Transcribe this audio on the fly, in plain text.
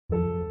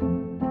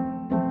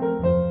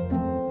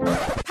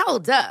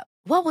Hold up.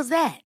 What was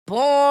that?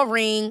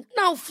 Boring.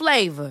 No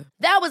flavor.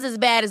 That was as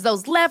bad as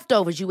those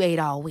leftovers you ate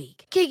all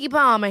week. Keke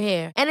Palmer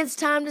here, and it's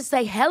time to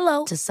say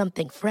hello to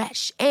something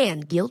fresh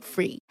and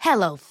guilt-free.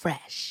 Hello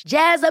Fresh.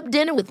 Jazz up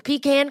dinner with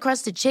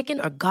pecan-crusted chicken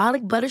or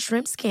garlic butter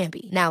shrimp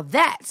scampi. Now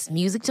that's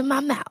music to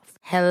my mouth.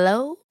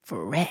 Hello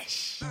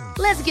Fresh.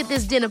 Let's get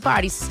this dinner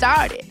party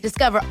started.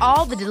 Discover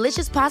all the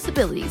delicious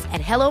possibilities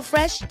at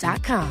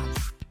hellofresh.com.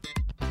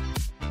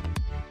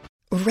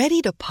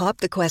 Ready to pop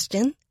the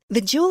question? The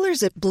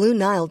jewelers at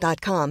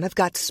BlueNile.com have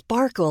got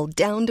sparkle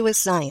down to a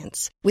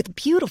science with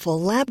beautiful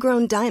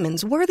lab-grown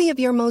diamonds worthy of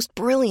your most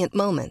brilliant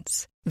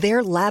moments.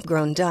 Their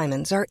lab-grown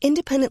diamonds are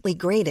independently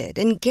graded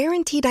and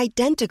guaranteed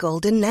identical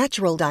to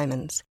natural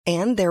diamonds,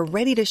 and they're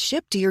ready to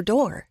ship to your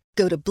door.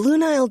 Go to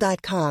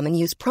BlueNile.com and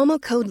use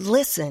promo code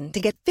LISTEN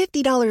to get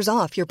 $50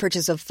 off your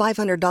purchase of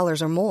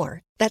 $500 or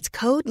more. That's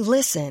code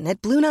LISTEN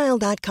at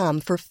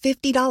BlueNile.com for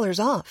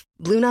 $50 off.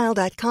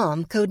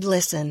 BlueNile.com, code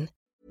LISTEN.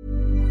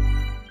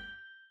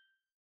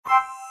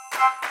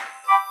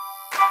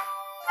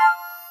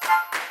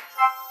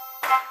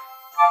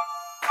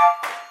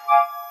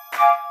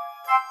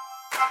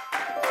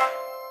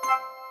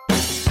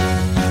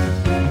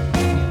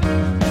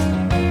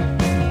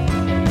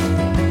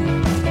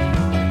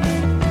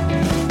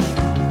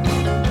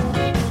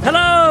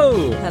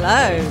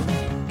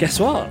 Hello. Guess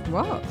what?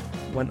 What?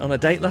 Went on a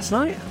date last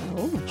night.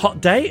 Oh. Hot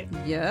date.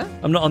 Yeah.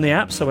 I'm not on the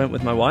app, so I went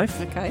with my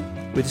wife. Okay.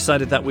 We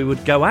decided that we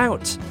would go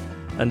out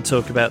and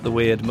talk about the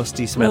weird,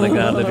 musty smelling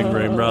our living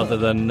room rather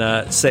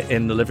than sit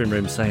in the living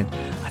room saying,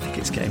 I think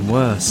it's getting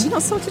worse. You've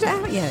not sorted it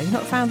out yet? You've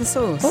not found the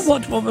source?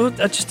 What?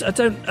 I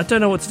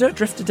don't know what to do.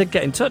 Drifter did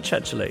get in touch,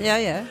 actually.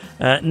 Yeah.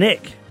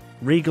 Nick,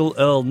 Regal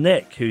Earl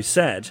Nick, who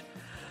said,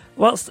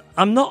 whilst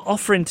I'm not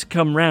offering to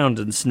come round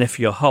and sniff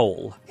your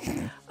hole,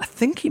 I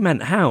think he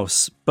meant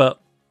house, but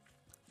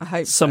I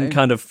hope some so.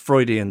 kind of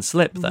Freudian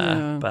slip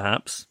there,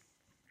 perhaps.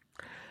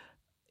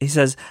 He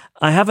says,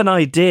 I have an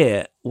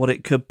idea what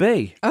it could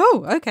be.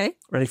 Oh, okay.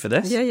 Ready for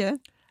this? Yeah.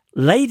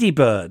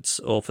 Ladybirds,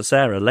 or for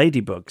Sarah,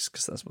 ladybugs,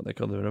 because that's what they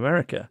call them in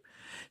America.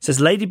 It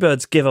says,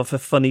 ladybirds give off a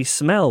funny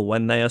smell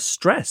when they are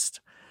stressed.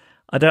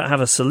 I don't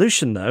have a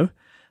solution, though.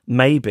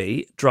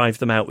 Maybe drive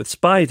them out with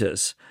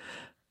spiders.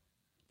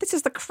 This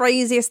is the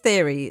craziest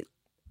theory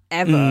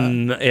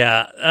ever.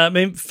 Yeah. I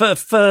mean,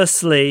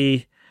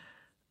 firstly,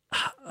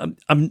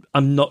 I'm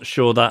not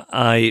sure that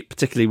I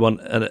particularly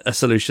want a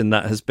solution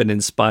that has been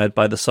inspired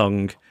by the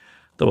song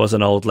There Was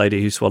an Old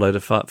Lady Who Swallowed a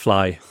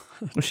Fly.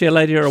 Was she a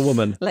lady or a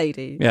woman?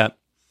 Lady. Yeah.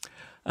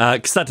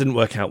 Because that didn't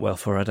work out well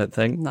for her, I don't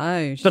think. No.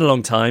 It's been a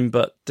long time,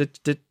 but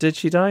did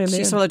she die in the She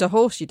end? swallowed a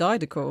horse. She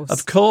died, of course.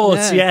 Of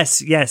course, Yeah.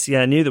 yes.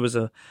 Yeah, I knew there was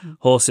a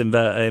horse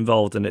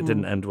involved and it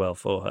didn't end well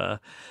for her.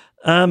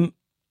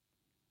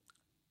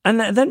 And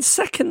then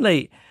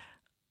secondly,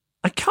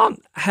 I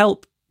can't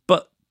help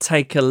but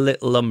take a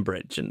little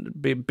umbrage and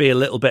be a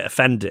little bit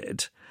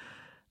offended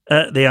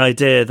at the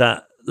idea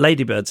that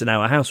ladybirds in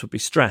our house would be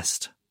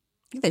stressed.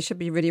 They should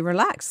be really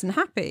relaxed and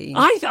happy.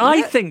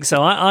 I think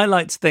so. I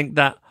like to think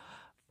that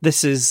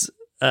this is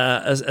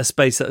a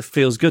space that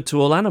feels good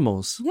to all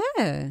animals.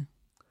 Yeah.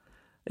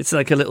 It's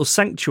like a little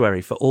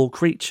sanctuary for all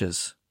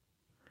creatures,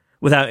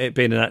 without it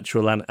being an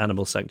actual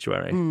animal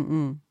sanctuary.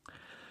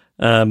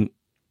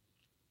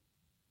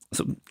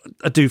 So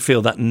I do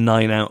feel that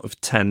 9 out of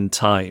 10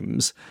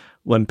 times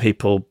when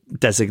people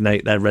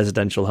designate their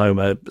residential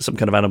home some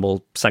kind of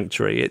animal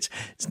sanctuary,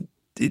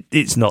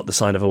 it's not the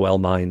sign of a well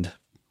mind.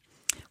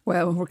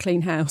 Well, or a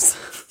clean house.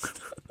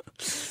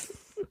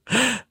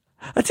 I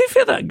do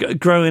feel that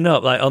growing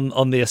up, like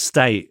on the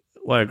estate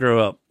where I grew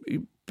up,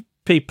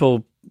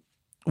 people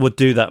would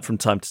do that from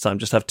time to time,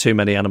 just have too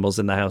many animals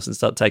in the house and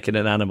start taking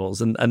in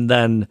animals. And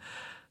then,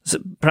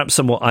 perhaps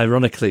somewhat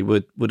ironically,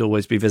 would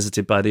always be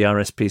visited by the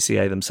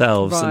RSPCA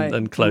themselves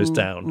and closed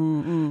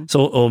down.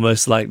 So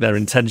almost like their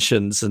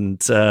intentions and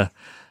the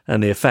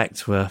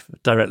effect were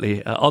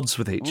directly at odds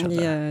with each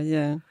other.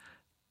 Yeah.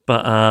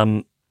 But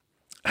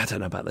I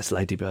don't know about this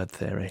ladybird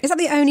theory. Is that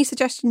the only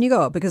suggestion you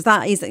got? Because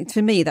that is,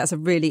 for me, that's a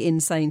really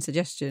insane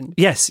suggestion.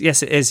 Yes,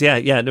 it is. Yeah.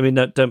 I mean,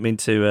 don't mean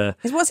to.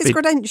 What's his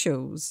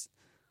credentials?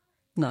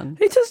 None.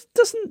 He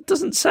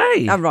doesn't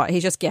say. Oh, right.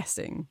 He's just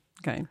guessing.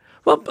 Okay.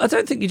 Well, I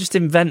don't think you just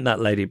invent that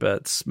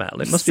ladybird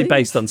smell. It must be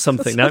based on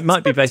something. Now, it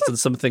might be based on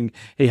something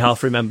he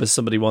half remembers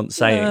somebody once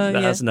saying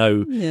that has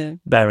no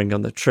bearing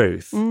on the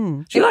truth.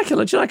 Do you like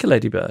a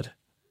ladybird?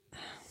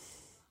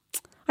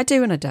 I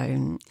do and I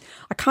don't.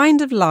 I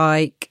kind of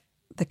like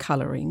the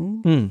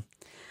colouring.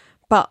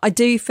 But I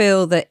do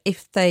feel that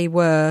if they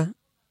were,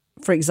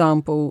 for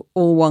example,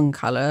 all one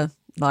colour,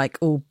 like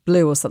all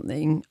blue or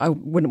something, I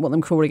wouldn't want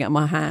them crawling out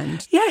my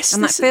hand. Yes.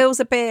 And that feels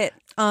a bit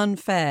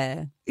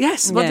unfair.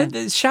 Yes, well,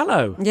 it's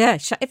shallow. Yeah,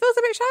 it feels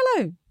a bit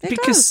shallow.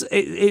 Because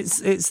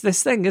it's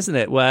this thing, isn't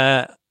it,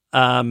 where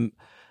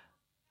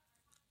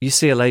you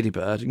see a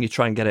ladybird and you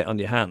try and get it on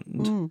your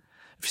hand.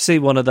 If you see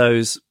one of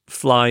those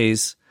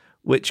flies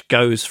which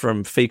goes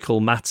from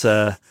fecal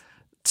matter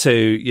to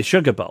your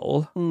sugar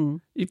bowl,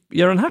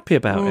 you're unhappy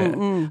about it.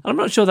 And I'm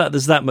not sure that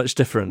there's that much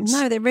difference.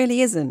 No, there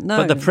really isn't. No,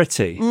 But they're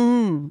pretty,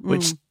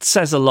 which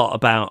says a lot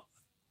about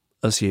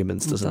us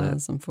humans, doesn't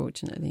it?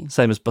 Unfortunately.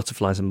 Same as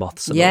butterflies and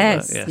moths. And all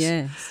Yes, that,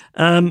 yes.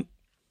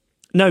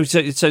 No,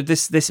 so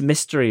this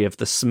mystery of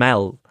the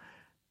smell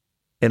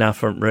in our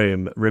front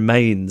room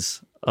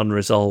remains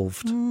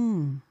unresolved.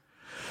 I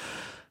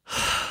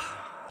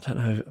don't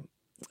know.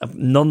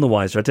 None the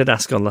wiser. I did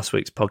ask on last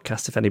week's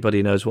podcast if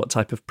anybody knows what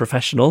type of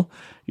professional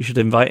you should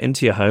invite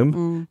into your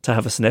home to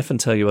have a sniff and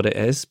tell you what it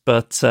is.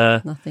 But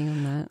Nothing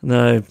on that.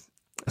 no,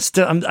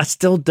 I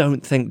still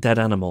don't think dead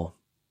animal.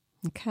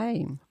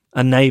 Okay.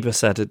 A neighbour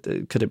said,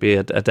 could it be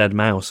a dead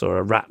mouse or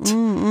a rat?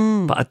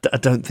 But I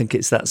don't think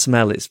it's that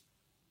smell. It's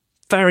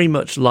very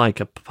much like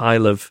a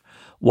pile of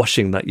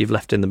washing that you've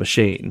left in the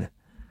machine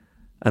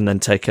and then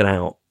taken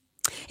out.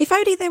 If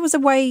only there was a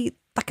way,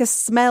 like a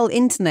smell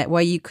internet,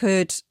 where you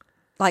could,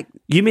 like...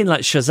 You mean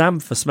like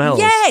Shazam for smells?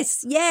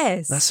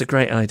 Yes. That's a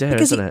great idea,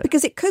 isn't it?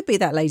 Because it could be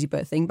that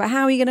ladybird thing, but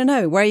how are you going to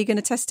know? Where are you going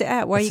to test it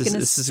out? Where are you going to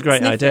This is a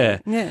great idea.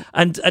 It? Yeah.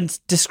 And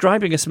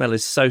describing a smell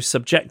is so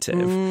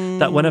subjective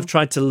that when I've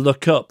tried to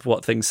look up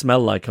what things smell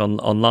like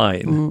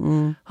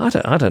online, I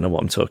don't know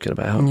what I'm talking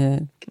about. Yeah.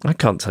 I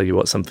can't tell you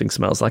what something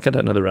smells like. I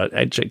don't know the right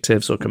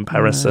adjectives or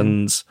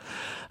comparisons.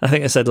 I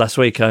think I said last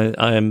week I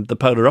am the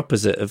polar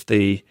opposite of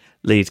the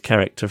lead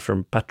character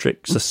from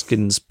Patrick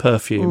Susskind's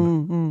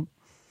Perfume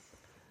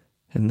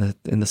in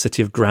the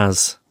city of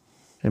Graz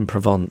in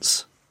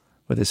Provence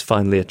with his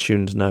finely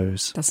attuned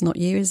nose. That's not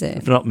you, is it?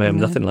 If not me, I'm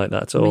nothing like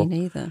that at all.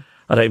 Me neither.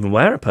 I don't even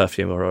wear a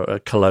perfume or a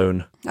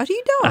cologne. Oh, do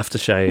you not?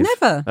 Aftershave.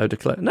 Never. Eau de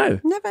cologne. No.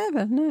 Never,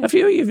 ever, no. Have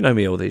you? You've known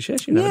me all these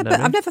years. You never Yeah, know but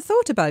me. I've never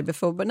thought about it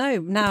before, but no,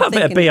 now Put a I'm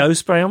bit of thinking... BO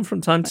spray on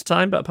from time to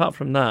time, but apart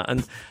from that,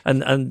 and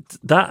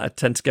that I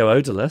tend to go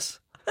odourless.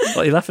 What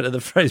are you laughing at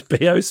the phrase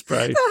BO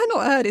spray? I've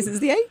not heard it since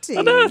the 80s.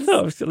 I know. I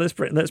thought let's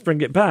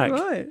bring it back.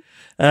 Right.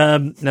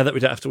 Now that we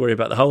don't have to worry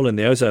about the hole in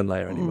the ozone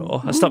layer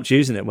anymore, I stopped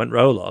using it. Went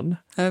roll on.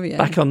 Oh, yeah.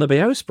 Back on the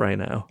BO spray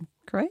now.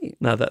 Great.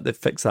 Now that they've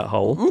fixed that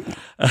hole.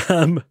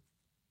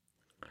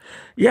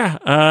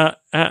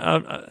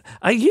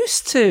 I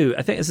used to,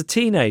 I think as a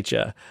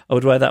teenager, I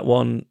would wear that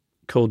one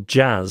called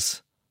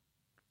Jazz.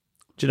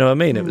 Do you know what I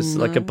mean? It was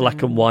like a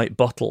black and white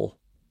bottle.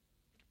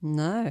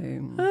 No.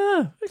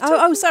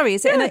 Sorry.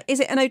 Is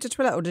it an eau de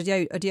toilette or a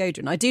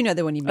deodorant? I do know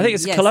the one you mean. I think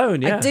it's a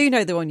cologne, yeah. I do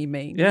know the one you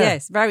mean. Yeah.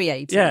 Yes, very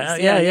 80s.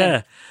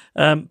 Yeah.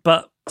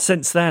 But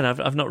since then,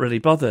 I've not really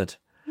bothered.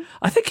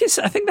 I think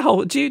the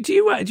whole. Do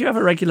you have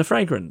a regular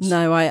fragrance?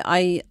 No,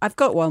 I've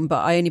got one,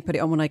 but I only put it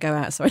on when I go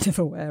out, so I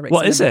never wear it.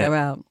 What is it? Go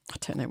out. I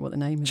don't know what the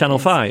name of Channel it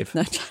is. 5?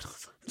 No, Channel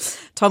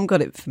 5. Tom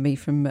got it for me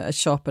from a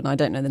shop, and I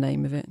don't know the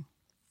name of it.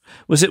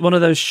 Was it one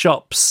of those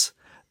shops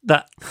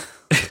that?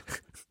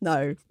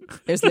 No,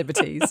 it was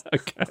Liberties.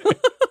 Okay.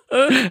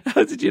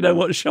 How did you know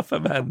what shop I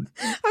meant?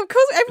 Of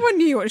course, everyone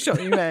knew what shop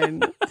you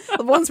meant.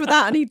 The ones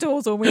without any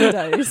doors or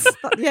windows.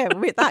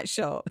 With that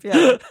shop.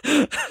 Yeah.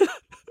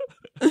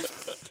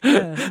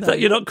 That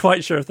you're not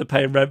quite sure if they're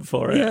paying rent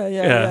for it.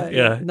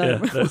 Yeah. No,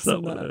 That's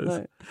not one of those.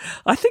 no.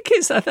 I think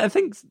I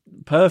think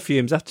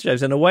perfumes,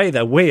 aftershaves, in a way,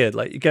 they're weird.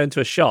 Like you go into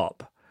a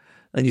shop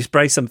and you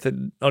spray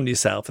something on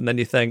yourself, and then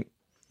you think,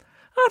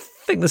 I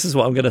think this is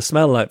what I'm going to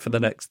smell like for the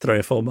next 3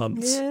 or 4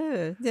 months.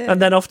 Yeah.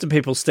 And then often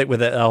people stick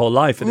with it their whole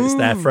life, and it's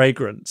their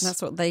fragrance.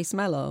 That's what they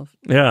smell of.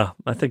 Yeah,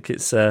 I think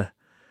it's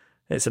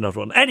another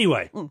one.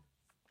 Anyway,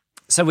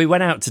 so we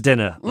went out to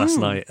dinner last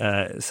night,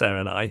 Sarah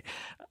and I.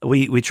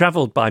 We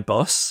travelled by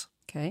bus.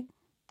 Okay.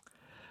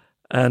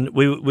 And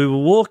we were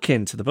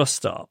walking to the bus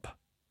stop,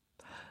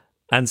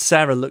 and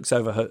Sarah looks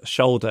over her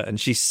shoulder and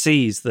she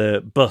sees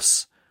the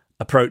bus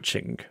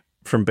approaching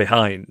from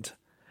behind.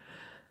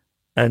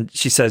 And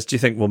she says, "Do you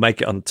think we'll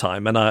make it on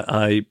time?" And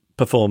I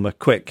perform a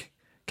quick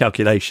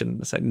calculation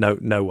and say,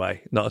 no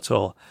way, not at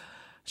all.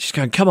 She's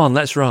going, "Come on,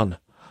 let's run."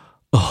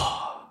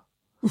 Oh,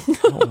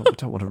 I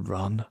don't want to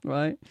run.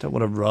 Right. Don't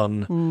want to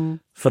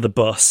run for the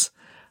bus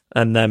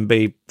and then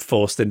be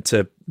forced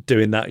into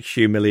doing that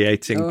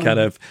humiliating kind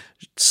of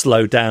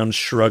slow down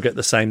shrug at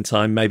the same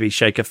time, maybe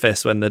shake a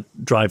fist when the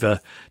driver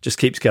just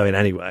keeps going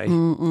anyway.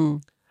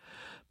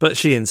 But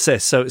she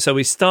insists. So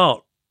we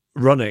start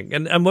running,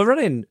 and we're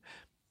running.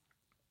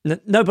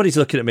 Nobody's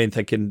looking at me and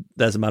thinking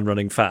there's a man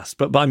running fast,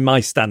 but by my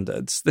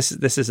standards, this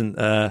isn't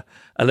a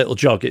little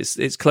jog.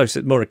 It's close.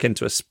 It's more akin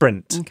to a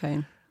sprint.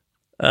 Okay.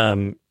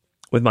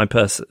 With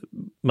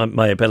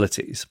my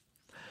abilities.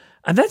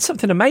 And then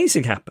something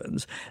amazing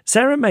happens.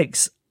 Sarah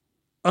makes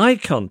eye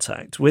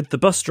contact with the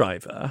bus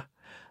driver,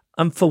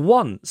 and for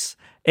once,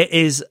 it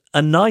is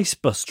a nice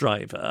bus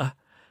driver,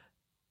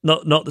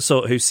 not the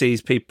sort who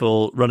sees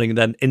people running and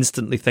then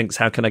instantly thinks,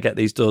 "How can I get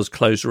these doors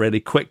closed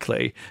really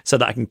quickly so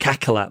that I can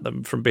cackle at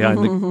them from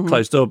behind the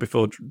closed door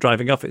before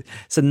driving off?"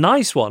 It's a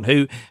nice one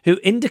who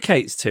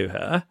indicates to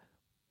her,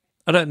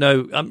 I don't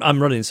know,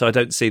 I'm running so I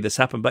don't see this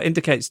happen, but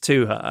indicates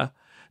to her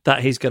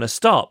that he's going to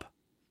stop.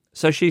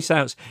 So she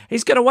shouts,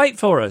 "He's going to wait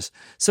for us."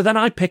 So then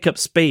I pick up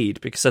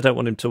speed because I don't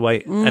want him to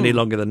wait any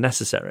longer than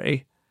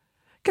necessary.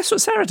 Guess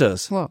what Sarah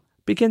does? What?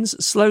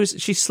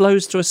 she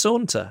slows to a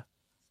saunter.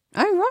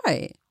 Oh,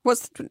 right.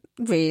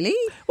 Really?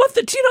 What?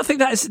 Do you not think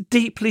that is a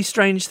deeply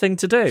strange thing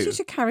to do? She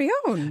should carry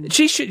on.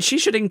 She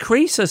should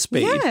increase her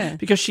speed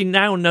because she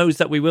now knows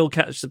that we will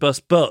catch the bus,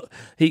 but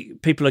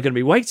people are going to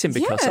be waiting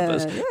because of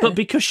us. Yeah. But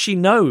because she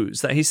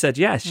knows that he said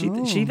yes,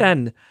 she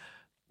then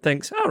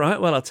thinks, all right,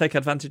 well, I'll take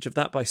advantage of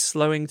that by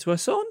slowing to a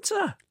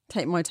saunter.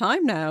 Take my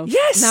time now.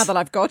 Yes. Now that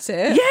I've got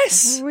it.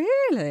 Yes.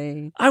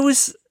 Really? I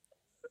was...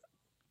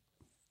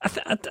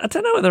 I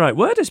don't know what the right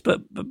word is,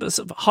 but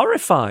sort of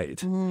horrified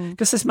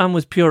because this man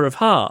was pure of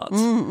heart,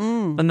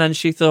 and then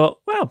she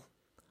thought, "Well,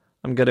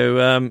 I'm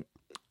going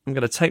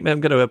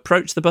to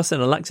approach the bus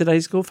in a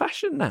lackadaisical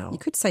fashion now." You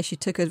could say she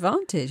took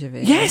advantage of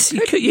it. Yes,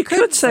 you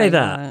could say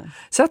that.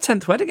 It's our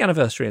 10th wedding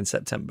anniversary in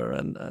September,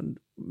 and I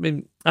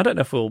mean, I don't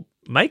know if we'll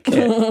make it.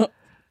 Do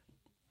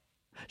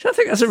you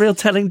think that's a real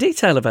telling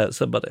detail about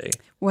somebody?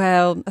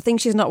 Well, I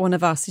think she's not one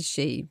of us, is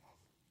she?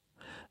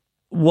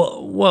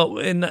 Well,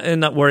 in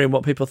that worrying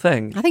what people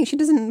think. I think she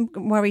doesn't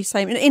worry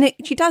same.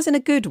 She does in a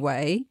good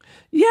way.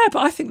 Yeah, but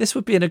I think this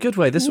would be in a good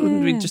way. This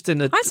wouldn't be just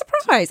in a... I'm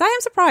surprised. I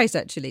am surprised,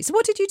 actually. So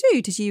what did you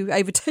do? Did you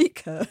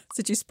overtake her?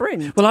 Did you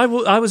sprint? Well,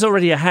 I was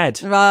already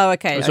ahead. Oh,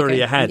 okay. I was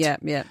already ahead. Yeah.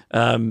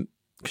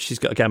 She's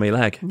got a gammy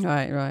leg.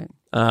 Right.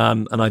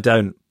 And I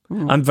don't.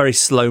 I'm a very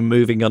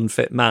slow-moving,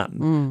 unfit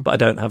man, but I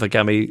don't have a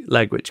gammy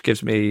leg, which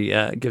gives me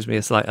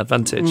a slight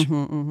advantage.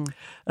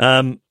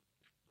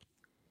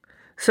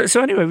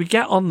 So anyway, we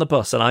get on the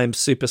bus, and I am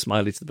super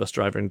smiley to the bus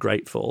driver and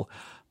grateful,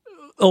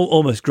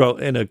 almost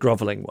in a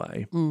grovelling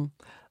way.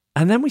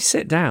 And then we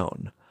sit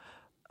down,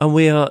 and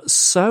we are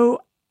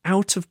so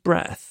out of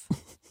breath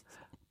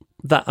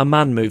that a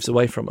man moves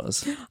away from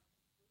us.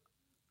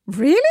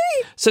 Really?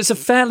 So it's a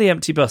fairly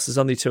empty bus. There's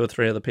only 2 or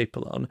 3 other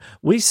people on.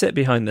 We sit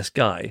behind this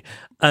guy,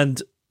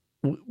 and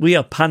we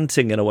are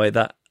panting in a way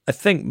that I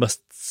think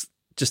must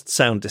just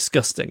sound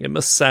disgusting. It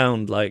must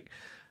sound like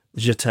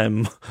Je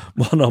t'aime,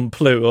 moi non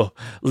plus, or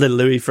Little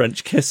Louis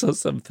French kiss or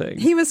something.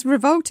 He was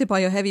revolted by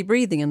your heavy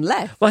breathing and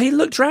left. Well, he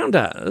looked round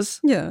at us.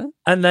 Yeah.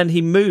 And then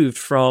he moved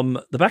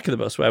from the back of the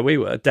bus where we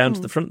were down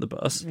to the front of the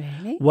bus.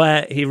 Really?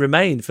 Where he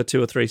remained for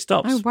 2 or 3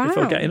 stops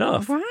before getting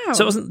off. Wow.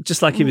 So it wasn't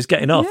just like he was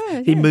getting off.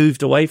 Yeah. He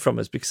moved away from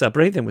us because our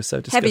breathing was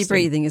so disgusting. Heavy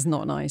breathing is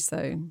not nice,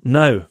 though.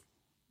 No.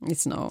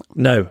 It's not.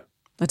 No.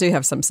 I do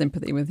have some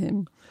sympathy with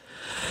him.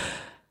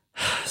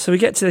 So we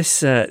get to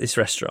this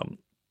restaurant.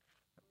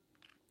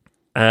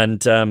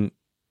 And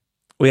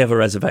we have a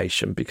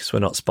reservation because we're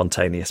not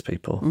spontaneous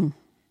people.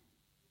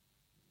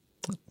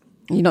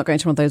 You're not going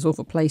to one of those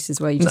awful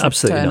places where you just have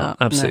to turn up.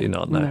 Absolutely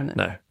not.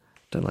 No.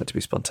 Don't like to be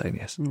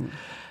spontaneous.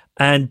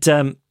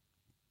 And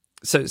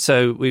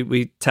so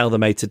we tell the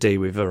maitre d'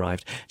 we've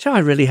arrived. Do you know, I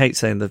really hate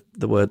saying the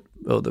word,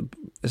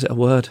 is it a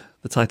word?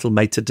 The title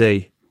maitre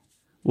d'.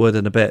 Word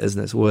and a bit,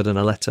 isn't it? It's a word and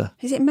a letter.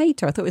 Is it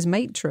maitre? I thought it was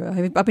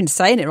maitre. I've been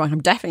saying it wrong.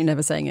 I'm definitely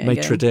never saying it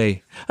maitre again.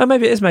 d'. Oh,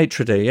 maybe it is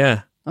maitre d',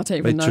 yeah. I don't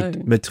even know.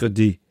 Maitre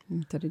d'.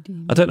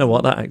 I don't know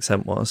what that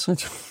accent was.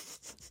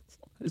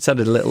 It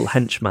sounded a little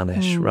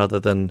henchmanish rather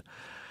than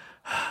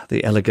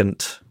the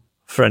elegant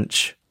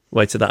French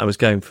waiter that I was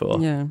going for.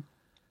 Yeah.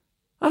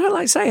 I don't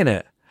like saying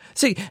it.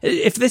 See,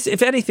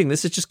 if anything,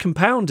 this has just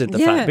compounded the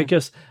fact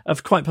because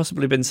I've quite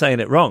possibly been saying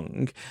it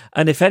wrong.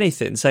 And if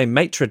anything, saying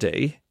maitre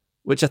d',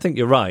 which I think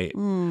you're right.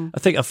 I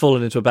think I've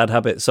fallen into a bad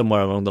habit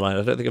somewhere along the line.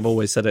 I don't think I've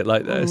always said it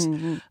like this.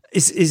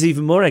 Is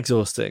even more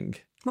exhausting.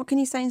 What can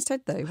you say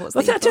instead, though? What's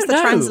I don't know.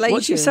 translation?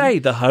 What do you say?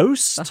 The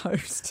host? The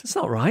host. It's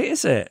not right,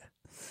 is it?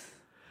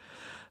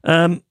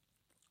 We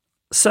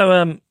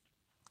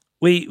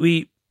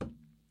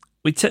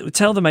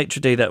tell the maitre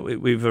d' that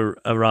we've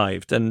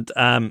arrived, and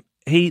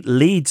he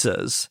leads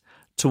us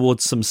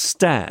towards some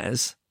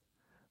stairs,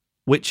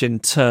 which in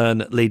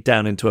turn lead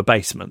down into a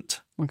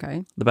basement.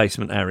 Okay. The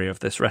basement area of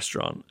this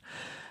restaurant.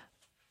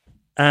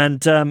 And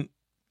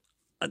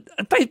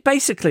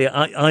basically,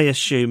 I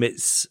assume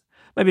it's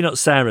maybe not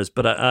Sarah's,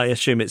 but I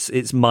assume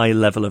it's my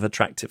level of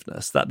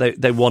attractiveness that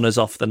they want us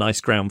off the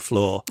nice ground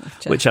floor,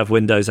 which have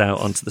windows out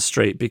onto the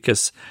street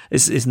because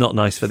it's not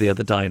nice for the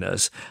other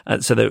diners.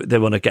 And so they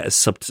want to get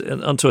us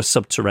onto a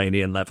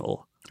subterranean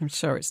level. I'm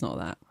sure it's not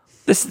that.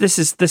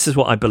 This is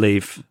what I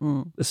believe.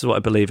 This is what I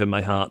believe in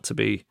my heart to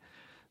be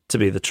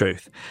the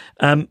truth.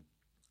 But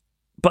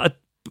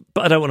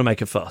I don't want to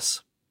make a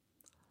fuss.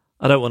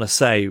 I don't want to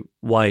say,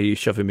 why are you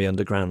shoving me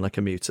underground like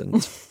a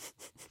mutant?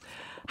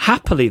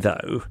 Happily,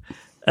 though,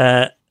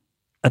 I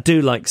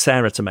do like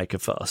Sarah to make a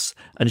fuss,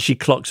 and she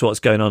clocks what's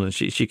going on, and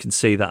she can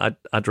see that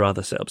I'd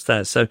rather sit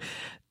upstairs. So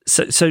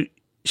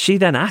she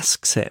then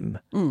asks him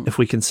if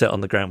we can sit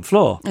on the ground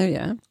floor. Oh,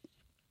 yeah.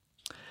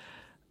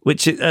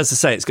 Which, as I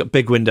say, it's got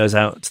big windows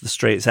out to the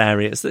street. It's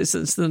airy. It's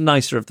the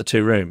nicer of the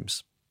 2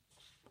 rooms.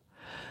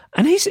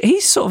 And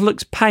he sort of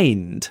looks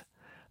pained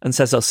and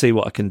says, I'll see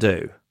what I can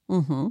do.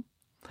 Mm-hmm.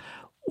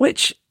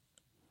 Which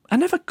I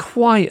never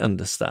quite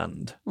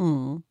understand.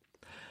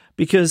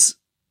 Because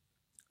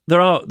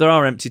there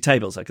are empty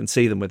tables. I can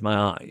see them with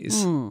my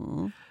eyes.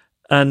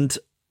 And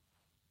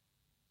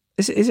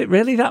is it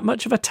really that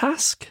much of a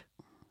task?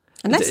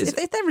 Unless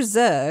if they're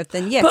reserved,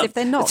 then yes. But, if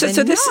they're not, then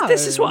no.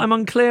 This is what I'm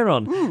unclear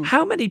on.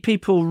 How many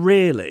people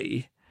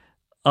really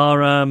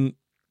are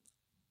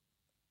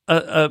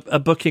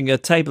booking a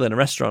table in a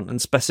restaurant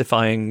and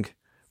specifying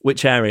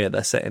which area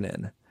they're sitting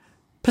in,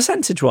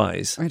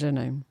 percentage-wise? I don't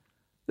know.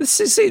 It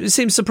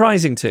seems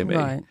surprising to me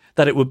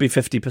that it would be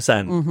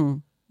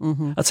 50%.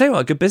 I'll tell you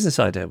what a good business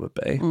idea would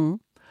be.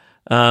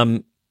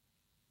 An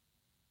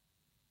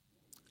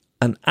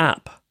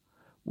app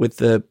with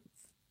the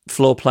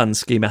floor plan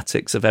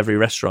schematics of every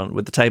restaurant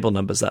with the table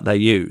numbers that they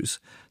use,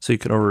 so you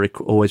can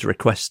always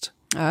request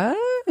a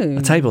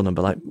table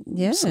number, like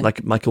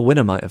Michael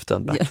Winner might have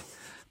done back.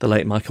 The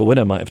late Michael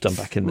Winner might have done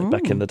back in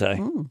the day.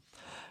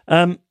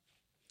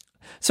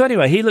 So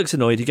anyway, he looks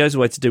annoyed. He goes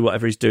away to do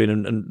whatever he's doing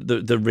and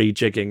the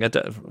rejigging.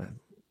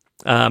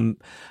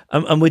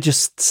 And we're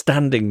just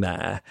standing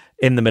there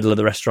in the middle of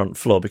the restaurant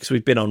floor because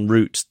we've been en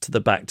route to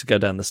the back to go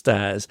down the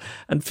stairs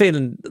and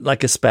feeling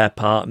like a spare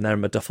part. I'm there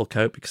in my duffel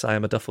coat because I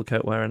am a duffel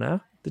coat wearer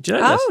now. Did you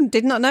know this? Oh,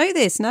 did not know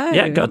this, no.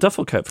 Yeah, got a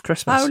duffel coat for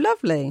Christmas. Oh,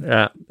 lovely.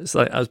 Yeah, it's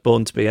like I was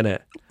born to be in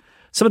it.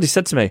 Somebody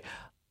said to me,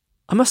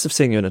 I must have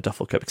seen you in a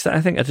duffel coat because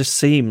I think I just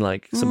seem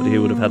like somebody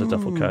who would have had a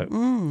duffel coat.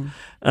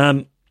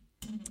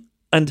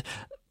 And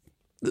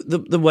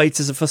the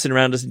waiters are fussing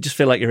around us and just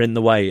feel like you're in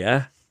the way,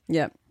 yeah?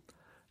 Yeah.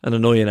 And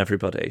annoying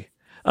everybody.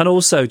 And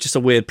also just a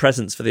weird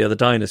presence for the other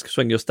diners because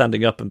when you're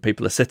standing up and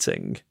people are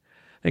sitting,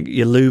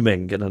 you're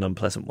looming in an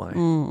unpleasant way.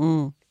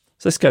 So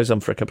this goes on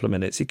for a couple of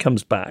minutes. He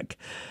comes back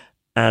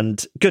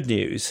and good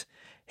news,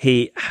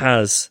 he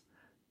has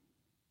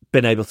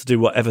been able to do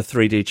whatever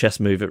 3D chess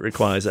move it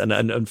requires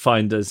and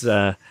find us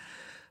a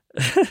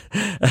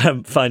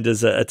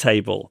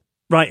table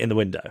right in the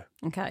window.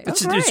 Okay,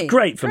 it's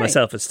great for my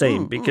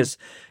self-esteem because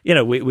we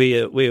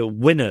are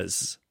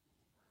winners.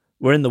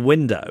 We're in the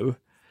window.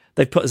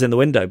 They've put us in the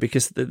window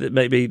because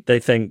maybe they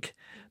think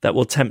that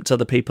will tempt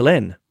other people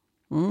in.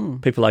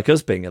 People like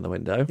us being in the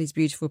window. These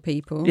beautiful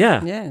people.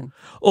 Yeah.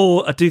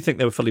 Or I do think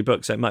they were fully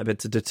booked, so it might have been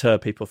to deter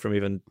people from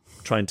even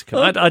trying to come.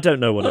 I don't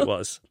know what it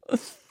was.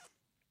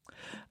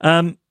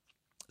 So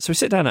we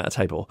sit down at a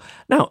table.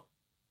 Now,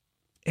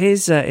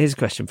 here's a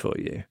question for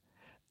you.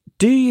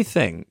 Do you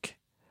think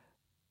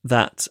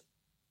that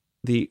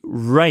the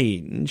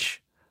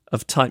range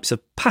of types of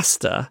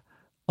pasta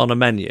on a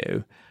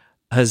menu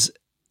has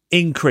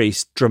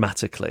increased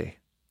dramatically?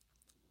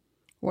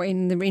 What,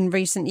 in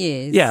recent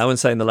years? Yeah, I would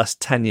say in the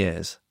last 10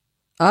 years.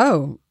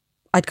 Oh,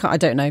 I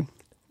don't know.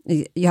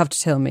 You have to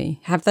tell me.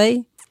 Have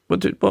they?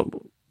 What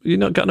you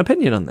not got an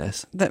opinion on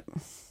this?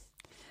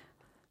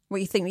 What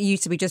you think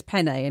used to be just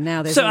penne and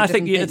now there's so I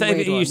think you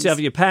used to have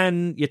your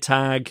pen, your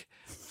tag,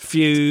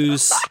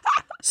 fuse,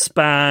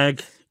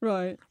 spag,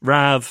 right,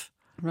 rav,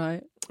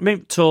 right,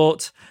 mint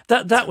tort.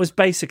 That was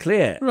basically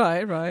it.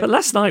 Right. But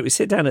last night we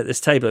sit down at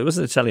this table. It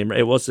wasn't Italian.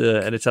 It was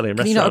an Italian restaurant.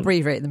 Can you not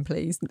abbreviate them,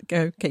 please?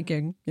 Keep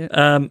going. Yeah.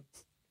 And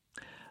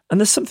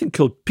there's something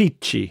called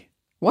pici.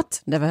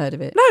 What? Never heard of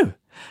it. No.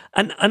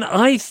 And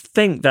I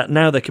think that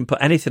now they can put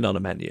anything on a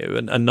menu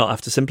and not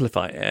have to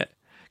simplify it.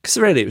 Because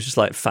really it was just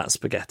like fat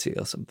spaghetti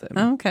or something.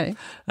 Oh, okay.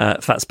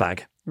 Fat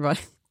spag.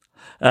 Right.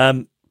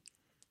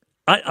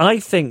 I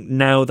think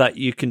now that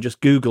you can just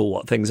Google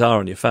what things are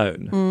on your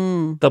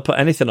phone, they'll put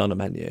anything on a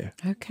menu.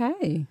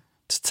 Okay.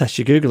 To test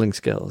your Googling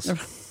skills.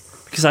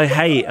 Because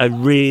I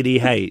really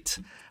hate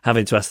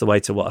having to ask the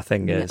waiter what a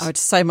thing is. I would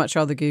so much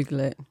rather Google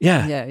it.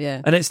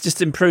 Yeah. And it's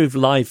just improved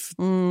life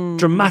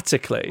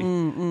dramatically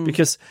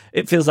because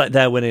it feels like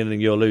they're winning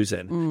and you're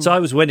losing. So I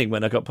was winning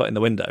when I got put in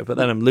the window, but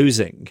then I'm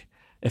losing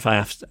if I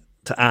have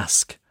to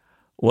ask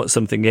what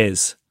something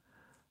is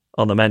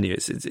on the menu.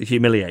 It's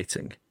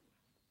humiliating.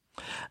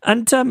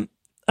 And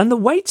the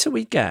waiter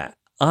we get,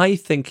 I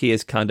think he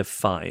is kind of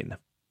fine.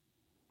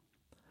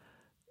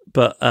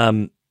 But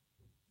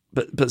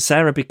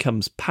Sarah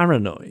becomes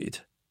paranoid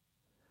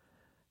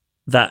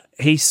that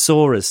he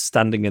saw us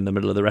standing in the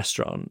middle of the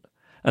restaurant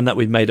and that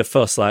we'd made a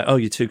fuss like, oh,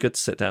 you're too good to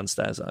sit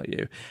downstairs, are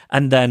you?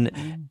 And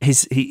then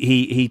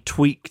he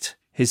tweaked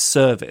his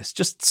service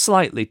just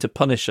slightly to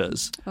punish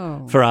us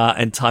for our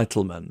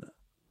entitlement,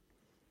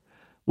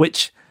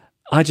 which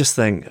I just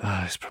think,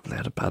 he's probably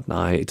had a bad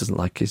night. He doesn't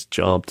like his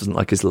job, doesn't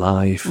like his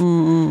life.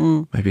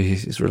 Maybe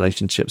his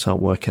relationships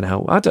aren't working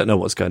out. I don't know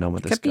what's going on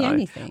with this guy. Could be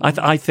anything.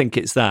 I think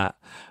it's that.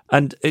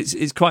 And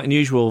it's quite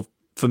unusual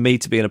for me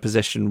to be in a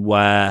position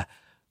where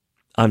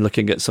I'm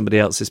looking at somebody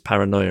else's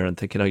paranoia and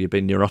thinking, oh, you're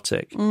being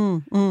neurotic.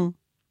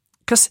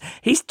 Because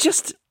it's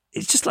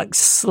just like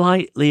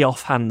slightly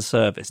offhand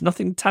service,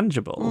 nothing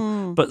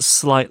tangible, but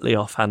slightly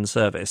offhand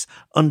service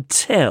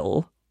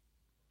until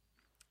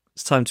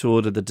it's time to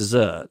order the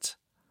dessert.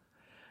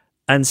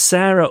 And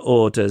Sarah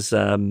orders,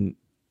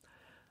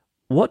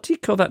 what do you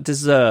call that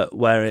dessert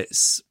where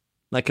it's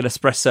like an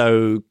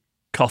espresso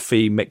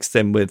coffee mixed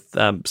in with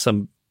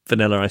some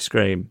vanilla ice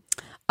cream?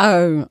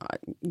 Oh, I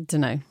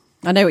don't know.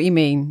 I know what you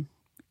mean.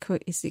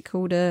 Is it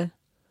called a...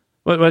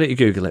 Why don't you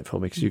Google it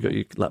for me, because you've got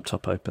your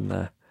laptop open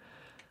there.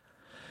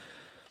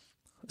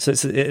 So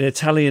it's an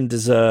Italian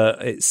dessert.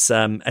 It's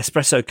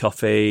espresso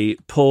coffee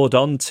poured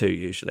onto,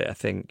 usually, I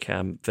think,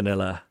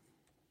 vanilla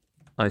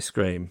ice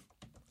cream.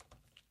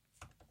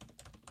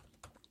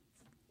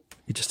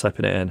 You're just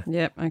typing it in.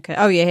 Yep. Okay.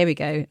 Oh yeah. Here we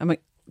go.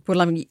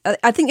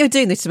 I think you're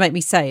doing this to make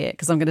me say it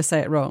because I'm going to say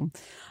it wrong.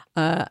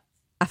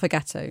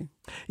 Affogato.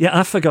 Yeah,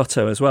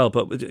 affogato as well.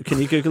 But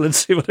can you Google and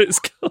see what it's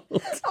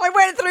called? I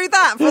went through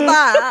that for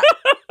that.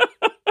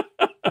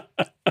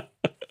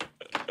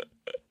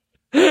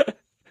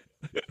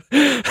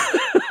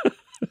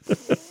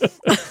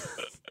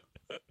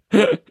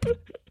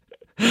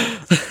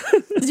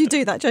 Did you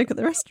do that joke at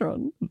the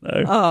restaurant?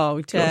 No. Oh,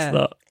 of course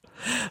not.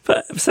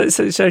 But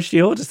so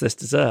she orders this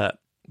dessert,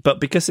 but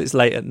because it's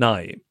late at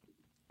night,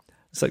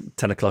 it's like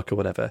 10 o'clock or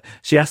whatever,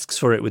 she asks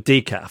for it with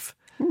decaf.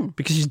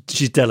 Because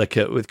she's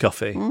delicate with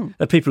coffee.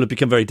 People have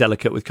become very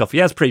delicate with coffee,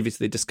 as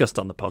previously discussed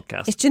on the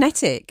podcast. It's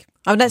genetic.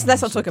 Let's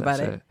not talk about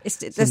it. It's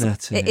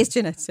genetic. It is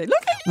genetic.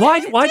 Look at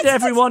you. Why did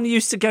everyone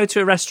used to go to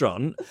a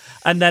restaurant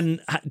and then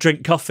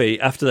drink coffee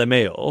after their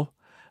meal,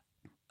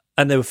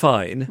 and they were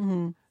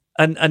fine?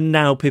 And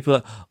now people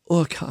are,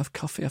 I can't have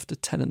coffee after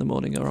 10 in the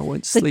morning, or I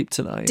won't sleep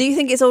tonight. Do you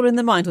think it's all in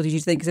the mind, or do you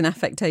think it's an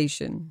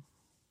affectation?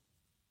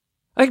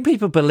 I think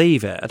people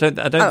believe it. I don't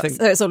think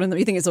so. It's all in.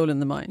 You think it's all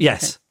in the mind?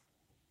 Yes.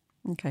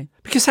 Okay.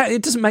 Because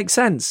it doesn't make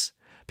sense.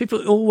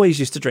 People always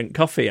used to drink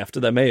coffee after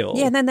their meal.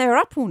 Yeah, and then they were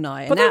up all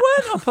night. But they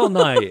weren't up all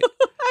night.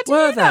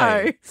 Were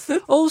they?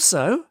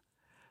 Also,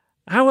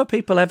 how are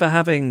people ever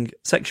having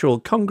sexual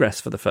congress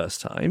for the first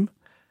time?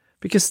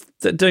 Because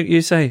don't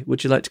you say,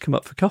 would you like to come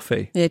up for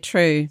coffee? Yeah,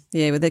 true.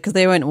 Yeah, because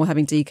they weren't all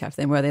having decaf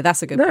then, were they?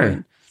 That's a good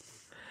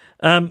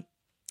point.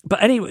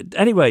 But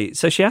anyway,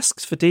 so she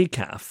asks for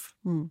decaf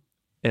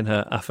in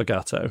her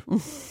affogato.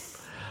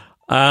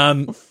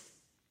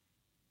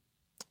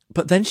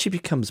 But then she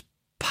becomes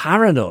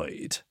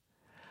paranoid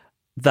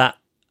that,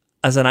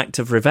 as an act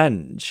of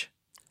revenge,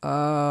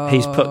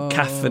 he's put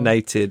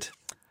caffeinated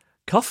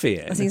coffee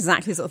in. That's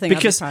exactly the sort of thing.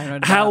 Because I'd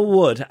be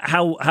paranoid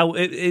how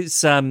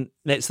it's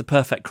the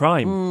perfect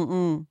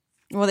crime.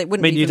 Well, it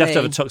wouldn't. I mean, you'd have to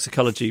have a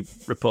toxicology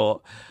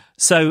report.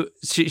 So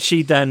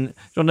she then. Do you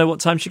want to know what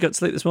time she got to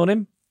sleep this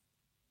morning?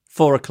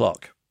 4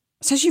 o'clock.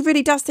 So she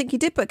really does think you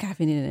did put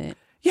caffeine in it?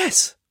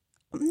 Yes.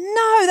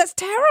 No, that's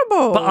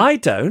terrible. But I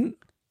don't.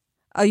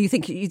 Oh, you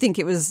think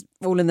it was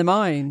all in the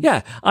mind?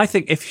 Yeah, I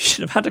think if she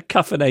should have had a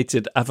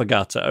caffeinated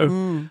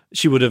affogato,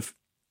 she would have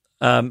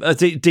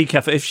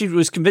if she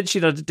was convinced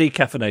she'd had a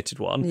decaffeinated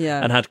one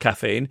and had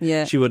caffeine,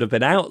 she would have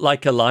been out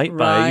like a light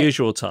by her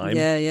usual time.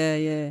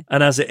 Yeah.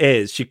 And as it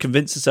is, she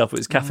convinced herself it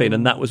was caffeine,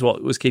 and that was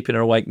what was keeping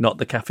her awake, not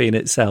the caffeine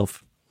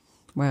itself.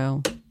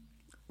 Well,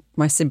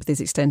 my sympathies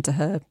extend to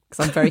her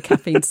because I'm very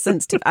caffeine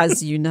sensitive,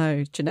 as you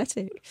know,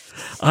 genetic.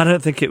 I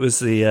don't think it was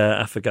the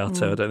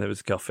affogato. I don't think it was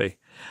the coffee.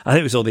 I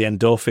think it was all the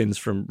endorphins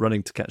from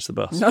running to catch the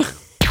bus. No.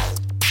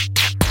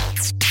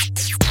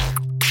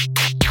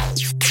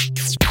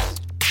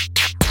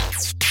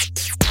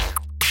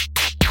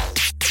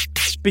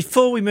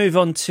 Before we move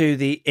on to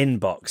the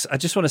inbox, I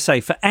just want to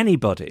say for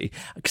anybody,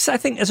 because I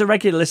think as a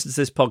regular listener to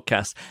this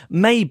podcast,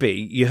 maybe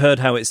you heard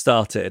how it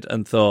started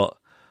and thought,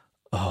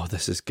 oh,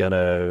 he's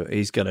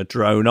gonna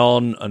drone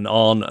on and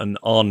on and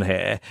on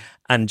here,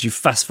 and you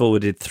fast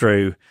forwarded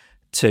through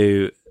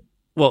to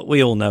what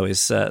we all know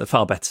is the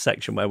far better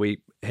section where we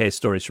hear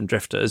stories from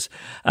drifters.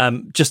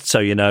 Just so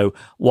you know,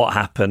 what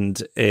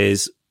happened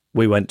is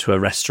we went to a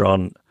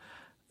restaurant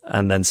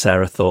and then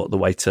Sarah thought the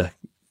waiter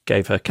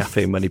gave her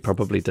caffeine when he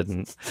probably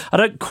didn't. I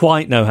don't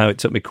quite know how it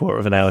took me a quarter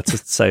of an hour to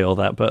say all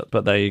that, but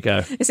there you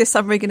go. Is this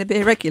suddenly going to be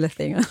a regular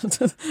thing?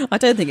 I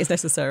don't think it's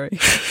necessary.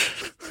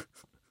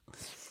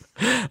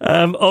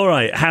 All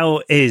right,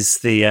 how is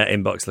the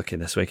inbox looking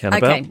this week,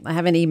 Annabelle? Okay, I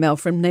have an email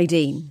from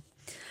Nadine.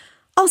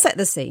 I'll set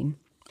the scene.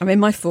 I'm in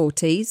my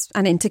 40s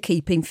and into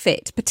keeping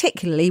fit,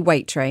 particularly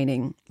weight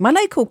training. My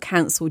local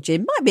council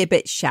gym might be a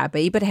bit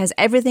shabby, but it has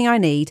everything I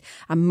need,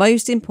 and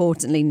most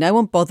importantly, no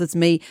one bothers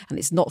me and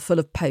it's not full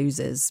of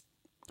posers.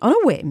 On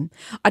a whim,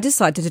 I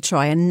decided to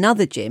try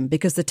another gym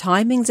because the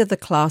timings of the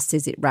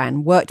classes it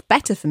ran worked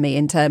better for me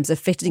in terms of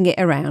fitting it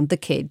around the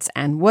kids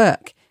and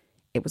work.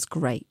 It was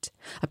great.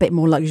 A bit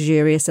more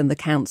luxurious than the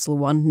council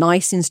one.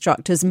 Nice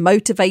instructors,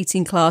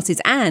 motivating classes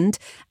and,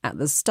 at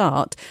the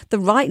start, the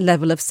right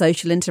level of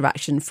social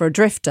interaction for a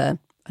drifter.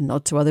 A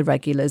nod to other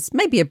regulars,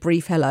 maybe a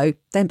brief hello,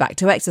 then back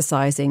to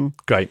exercising.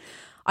 Great.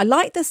 I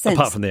like the sense...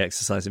 Apart from the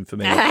exercising for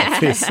me,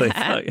 obviously.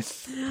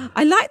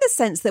 I like the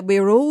sense that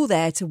we're all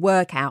there to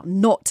work out,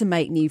 not to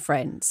make new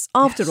friends.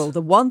 After all,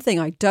 the one thing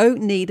I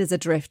don't need as a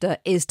drifter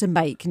is to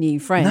make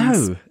new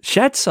friends. No,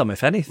 shed some,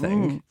 if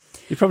anything.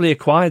 You probably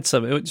acquired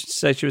some. Did you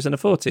say she was in her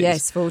 40s?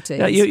 Yes, 40s.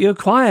 Yeah, you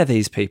acquire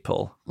these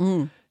people.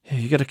 You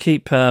got to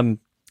keep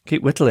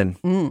whittling,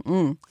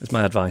 is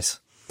my advice.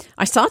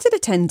 I started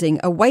attending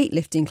a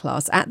weightlifting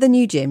class at the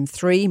new gym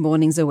 3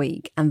 mornings a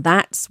week, and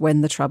that's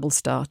when the trouble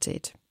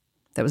started.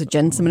 There was a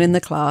gentleman in the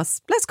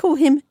class, let's call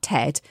him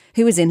Ted,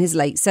 who was in his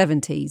late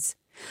 70s.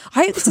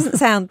 I hope this doesn't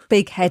sound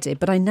big-headed,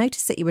 but I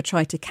noticed that you were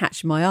trying to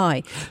catch my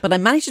eye. But I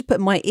managed to put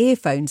my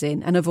earphones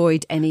in and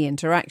avoid any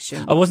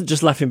interaction. I wasn't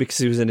just laughing because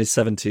he was in his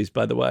 70s,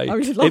 by the way. I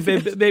was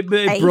laughing.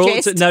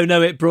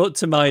 It brought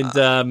to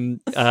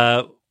mind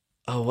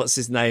what's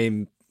his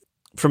name?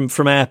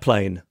 From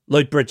Airplane,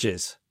 Lloyd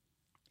Bridges.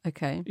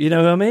 Okay. You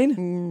know who I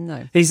mean?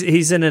 No.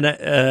 He's in an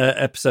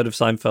episode of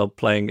Seinfeld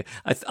playing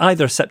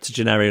either a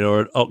septuagenarian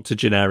or an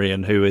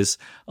octogenarian who is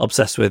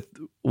obsessed with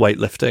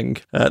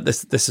weightlifting.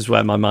 This is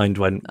where my mind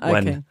went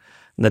when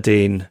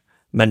Nadine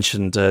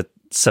mentioned a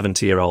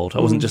 70-year-old. I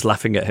wasn't just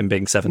laughing at him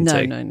being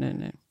 70.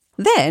 No.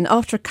 Then,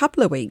 after a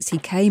couple of weeks, he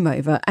came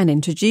over and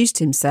introduced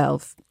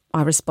himself.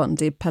 I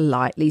responded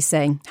politely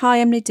saying, "Hi,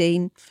 I'm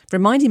Nadine,"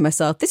 reminding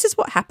myself this is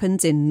what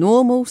happens in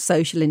normal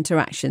social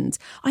interactions.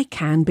 I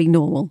can be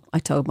normal, I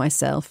told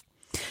myself.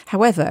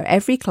 However,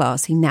 every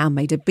class he now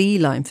made a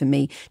beeline for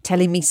me,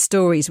 telling me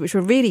stories which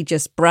were really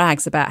just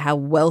brags about how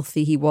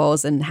wealthy he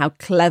was and how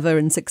clever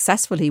and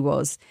successful he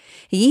was.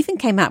 He even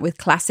came out with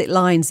classic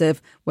lines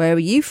of, "Where are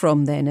you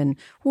from then?" and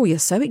 "Oh, you're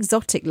so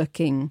exotic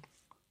looking."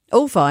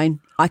 All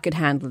fine, I could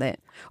handle it.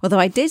 Although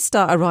I did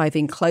start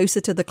arriving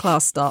closer to the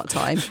class start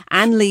time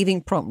and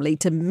leaving promptly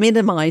to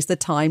minimise the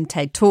time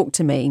Ted talked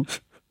to me.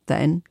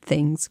 Then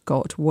things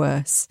got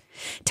worse.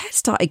 Ted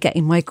started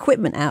getting my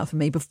equipment out for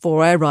me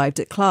before I arrived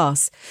at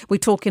class. We're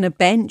talking a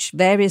bench,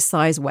 various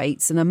size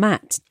weights and a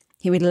mat.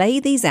 He would lay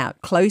these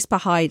out close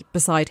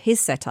beside his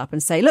setup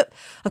and say, "Look,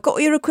 I've got all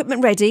your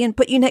equipment ready and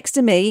put you next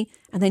to me,"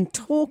 and then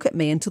talk at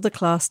me until the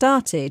class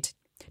started.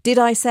 Did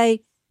I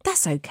say,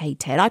 "That's okay,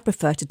 Ted, I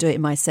prefer to do it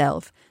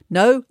myself"?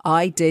 No,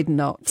 I did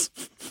not.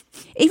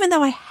 Even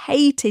though I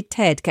hated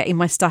Ted getting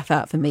my stuff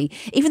out for me,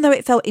 even though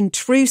it felt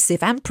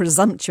intrusive and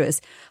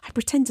presumptuous, I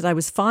pretended I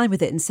was fine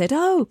with it and said,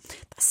 "Oh,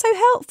 that's so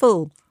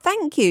helpful,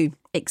 thank you,"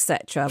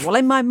 etc. While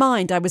in my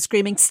mind I was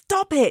screaming,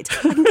 "Stop it,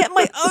 I can get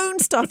my own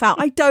stuff out,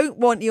 I don't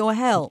want your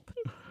help."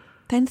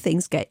 Then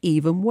things get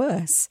even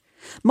worse.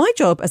 My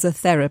job as a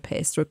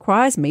therapist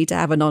requires me to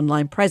have an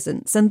online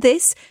presence, and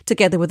this,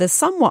 together with a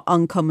somewhat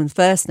uncommon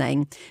first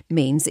name,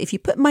 means that if you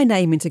put my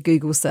name into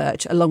Google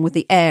search along with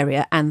the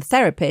area and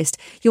therapist,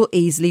 you'll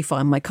easily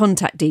find my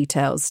contact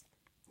details.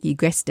 You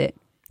guessed it.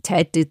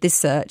 Ted did this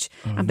search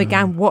and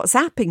began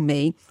WhatsApping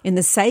me in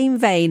the same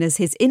vein as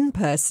his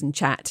in-person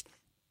chat,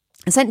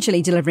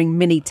 essentially delivering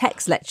mini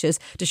text lectures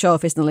to show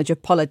off his knowledge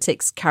of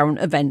politics, current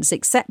events,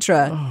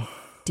 etc.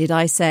 Did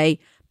I say,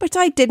 "But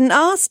I didn't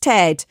ask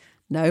Ted"?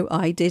 No,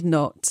 I did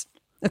not.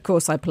 Of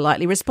course, I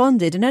politely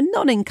responded in a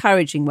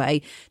non-encouraging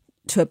way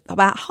to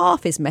about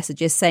half his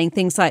messages, saying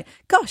things like,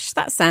 "Gosh,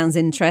 that sounds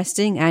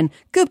interesting," and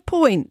 "Good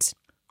point."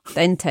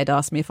 Then Ted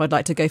asked me if I'd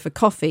like to go for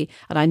coffee,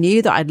 and I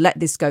knew that I'd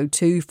let this go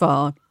too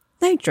far.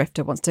 No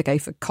drifter wants to go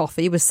for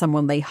coffee with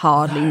someone they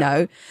hardly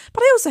know.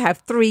 But I also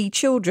have 3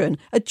 children,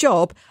 a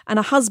job and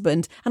a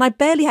husband, and I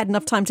barely had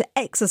enough time to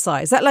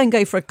exercise, let alone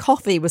go for a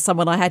coffee with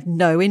someone I had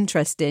no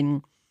interest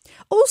in.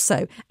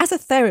 Also, as a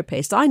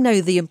therapist, I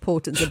know the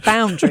importance of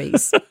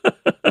boundaries.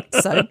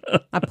 So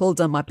I pulled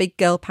on my big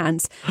girl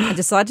pants and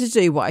decided to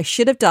do what I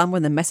should have done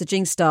when the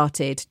messaging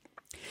started.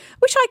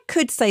 Wish I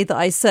could say that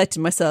I asserted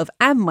myself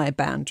and my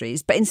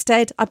boundaries, but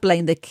instead I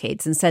blamed the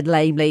kids and said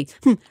lamely,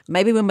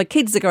 "Maybe when my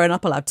kids are growing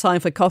up I'll have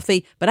time for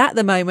coffee, but at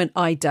the moment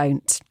I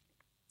don't."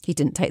 He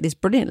didn't take this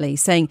brilliantly,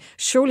 saying,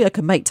 "Surely I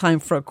could make time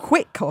for a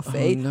quick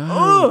coffee."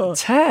 Oh, no.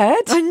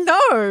 Ted! I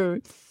know!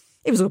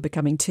 It was all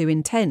becoming too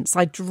intense.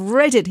 I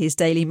dreaded his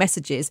daily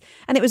messages,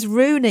 and it was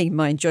ruining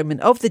my enjoyment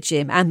of the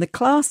gym and the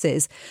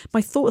classes.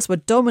 My thoughts were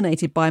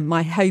dominated by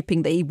my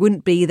hoping that he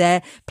wouldn't be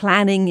there,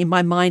 planning in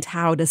my mind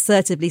how I'd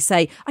assertively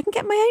say, "I can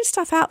get my own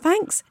stuff out,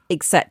 thanks,"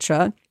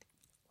 etc.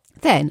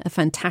 Then a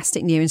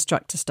fantastic new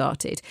instructor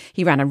started.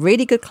 He ran a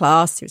really good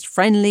class, he was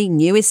friendly,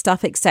 knew his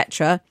stuff,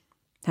 etc.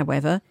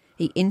 However,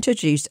 he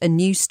introduced a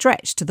new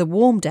stretch to the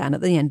warm down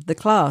at the end of the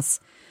class.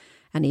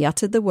 And he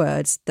uttered the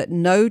words that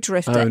no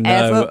drifter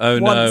ever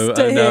wants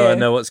to hear. I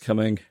know what's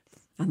coming.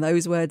 And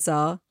those words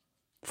are,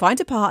 find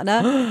a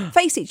partner,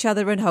 face each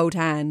other and hold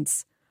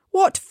hands.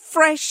 What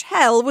fresh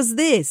hell was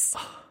this?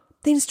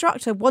 The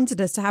instructor wanted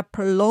us to have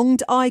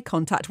prolonged eye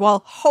contact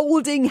while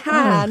holding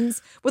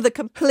hands with a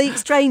complete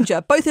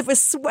stranger, both of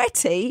us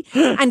sweaty,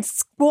 and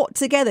squat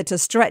together to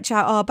stretch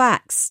out our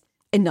backs.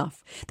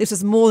 Enough. This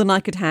was more than I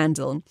could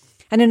handle.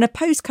 And in a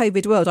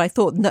post-COVID world, I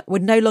thought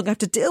would no longer have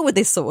to deal with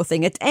this sort of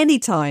thing at any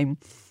time.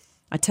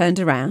 I turned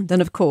around,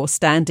 and of course,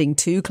 standing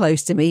too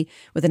close to me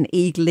with an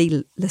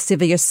eagerly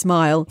lascivious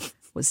smile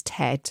was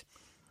Ted.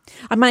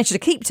 I managed to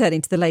keep turning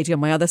to the lady on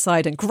my other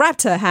side and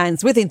grabbed her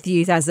hands with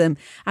enthusiasm,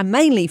 and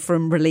mainly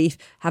from relief,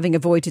 having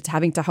avoided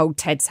having to hold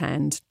Ted's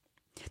hand.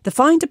 The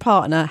find a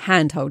partner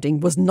hand-holding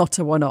was not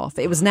a one-off.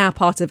 It was now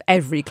part of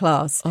every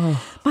class.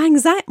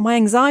 My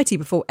anxiety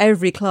before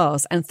every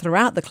class and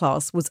throughout the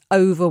class was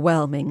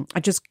overwhelming. I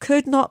just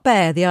could not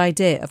bear the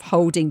idea of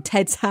holding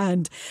Ted's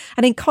hand.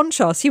 And in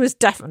contrast, he was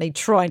definitely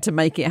trying to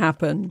make it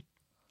happen.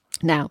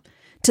 Now,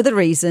 to the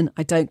reason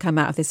I don't come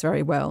out of this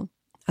very well.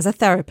 As a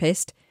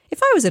therapist,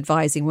 if I was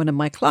advising one of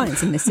my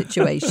clients in this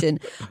situation,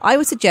 I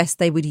would suggest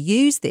they would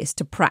use this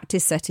to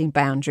practice setting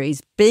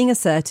boundaries, being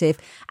assertive,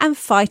 and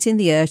fighting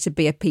the urge to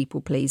be a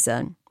people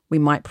pleaser. We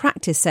might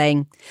practice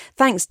saying,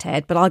 "Thanks,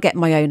 Ted, but I'll get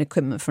my own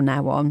equipment from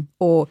now on."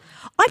 Or,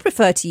 "I'd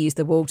prefer to use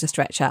the wall to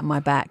stretch out my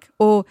back."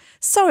 Or,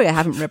 "Sorry, I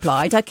haven't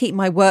replied. I keep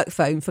my work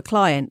phone for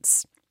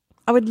clients."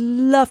 I would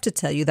love to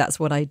tell you that's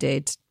what I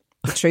did.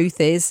 The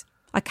truth is,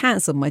 I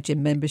cancelled my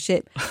gym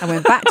membership and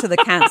went back to the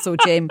cancelled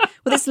gym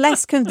with its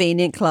less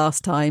convenient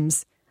class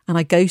times. And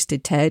I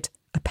ghosted Ted,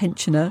 a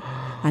pensioner,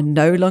 and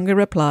no longer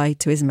replied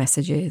to his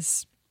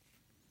messages.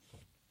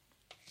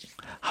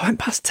 I went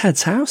past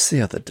Ted's house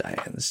the other day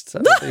and there's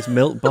these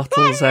milk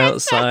bottles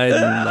outside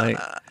and like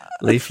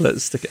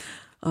leaflets sticking.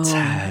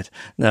 Ted.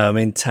 No, I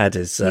mean, Ted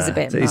is... He's a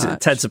bit much.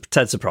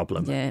 Ted's a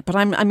problem. Yeah, but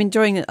I'm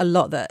enjoying it a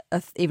lot that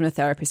even a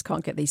therapist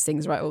can't get these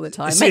things right all the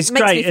time. It's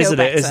great, isn't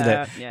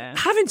it? Yeah.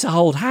 Having to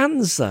hold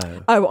hands,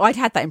 though. Oh, I'd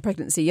had that in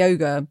pregnancy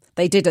yoga.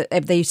 They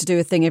used to do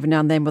a thing every now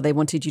and then where they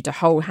wanted you to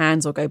hold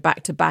hands or go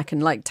back to back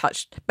and like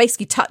touch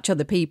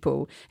other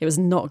people. It was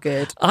not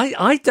good.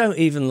 I don't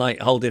even like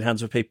holding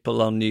hands with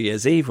people on New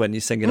Year's Eve when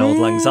you're singing Auld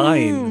Lang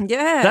Syne.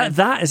 Yeah.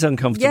 That is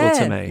uncomfortable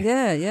to me.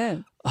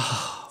 Yeah.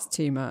 It's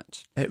too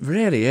much. It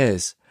really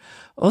is.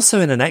 Also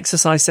in an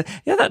exercise,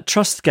 that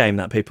trust game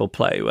that people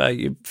play where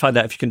you find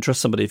out if you can trust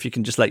somebody, if you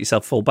can just let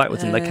yourself fall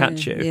backwards and they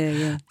catch you.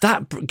 Yeah.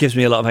 That gives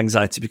me a lot of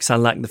anxiety because I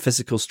lack the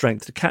physical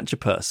strength to catch a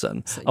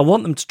person. I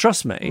want them to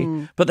trust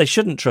me, but they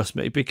shouldn't trust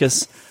me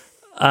because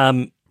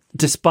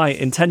despite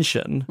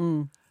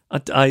intention,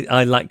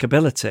 I lack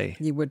ability.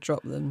 You would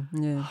drop them,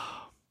 yeah.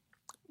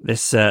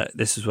 This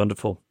is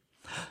wonderful.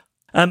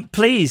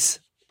 Please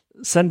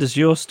send us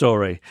your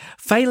story.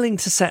 Failing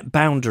to set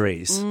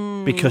boundaries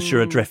because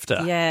you're a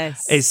drifter.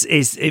 Yes.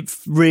 It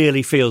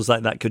really feels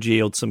like that could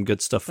yield some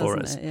good stuff for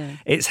us. It? Yeah.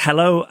 It's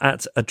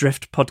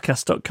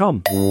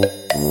hello@adriftpodcast.com.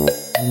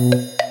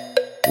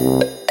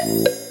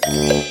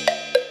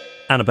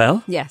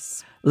 Annabelle?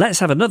 Yes. Let's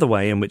have another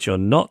way in which you're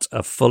not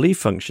a fully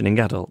functioning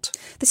adult.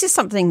 This is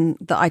something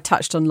that I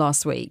touched on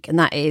last week, and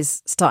that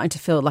is starting to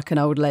feel like an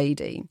old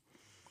lady.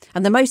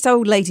 And the most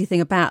old lady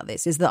thing about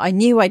this is that I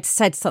knew I'd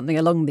said something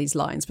along these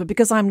lines, but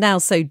because I'm now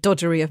so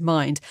doddery of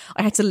mind,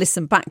 I had to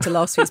listen back to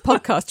last week's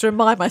podcast to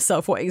remind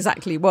myself what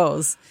exactly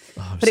was.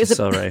 Oh, but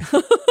sorry.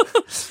 How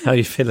are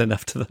you feeling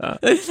after that?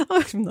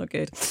 I'm not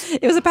good.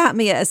 It was about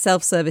me at a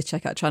self-service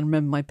checkout trying to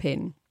remember my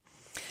PIN.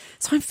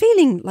 So I'm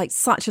feeling like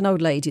such an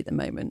old lady at the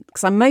moment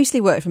because I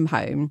mostly work from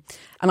home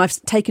and I've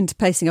taken to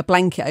placing a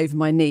blanket over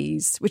my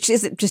knees, which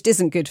just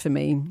isn't good for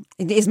me.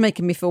 It is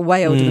making me feel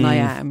way older than I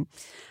am.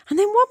 And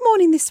then one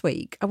morning this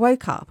week, I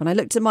woke up and I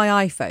looked at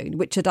my iPhone,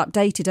 which had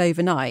updated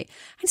overnight,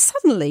 and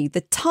suddenly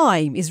the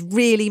time is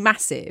really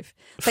massive.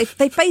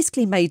 They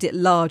basically made it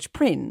large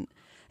print.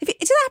 Did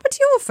that happen to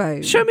your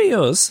phone? Show me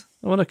yours.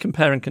 I want to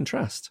compare and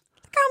contrast.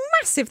 Look how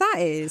massive that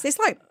is. It's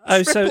like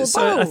so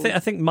bold. I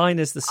think mine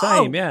is the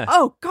same. Yeah.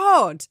 Oh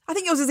God, I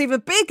think yours is even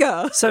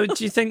bigger. So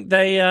do you think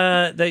they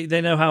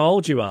know how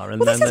old you are,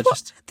 and this is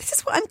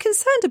what I'm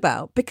concerned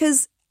about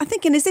because I'm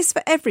thinking, is this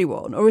for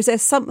everyone, or is there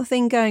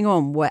something going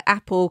on where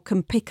Apple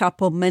can pick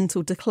up on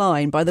mental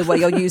decline by the way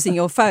you're using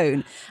your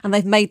phone, and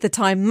they've made the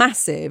time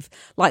massive,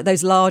 like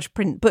those large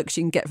print books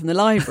you can get from the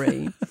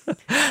library?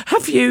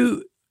 Have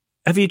you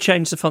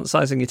changed the font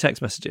size in your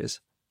text messages?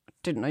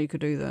 Didn't know you could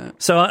do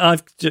that. So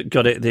I've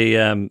got it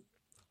the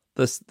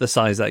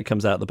size that it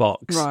comes out of the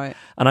box, right?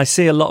 And I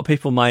see a lot of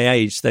people my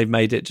age, they've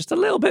made it just a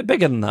little bit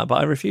bigger than that, but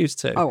I refuse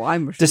to. Oh,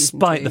 I'm refusing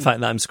despite the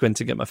fact that I'm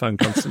squinting at my phone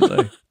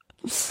constantly.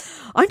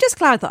 I'm just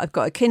glad that I've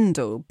got a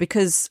Kindle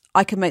because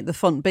I can make the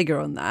font bigger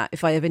on that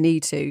if I ever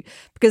need to.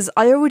 Because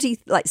I already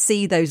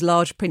see those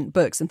large print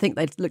books and think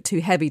they'd look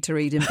too heavy to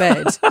read in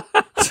bed.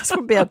 I just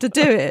wouldn't be able to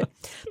do it.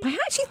 But I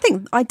actually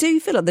think I do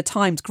feel like the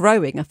time's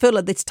growing. I feel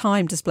like this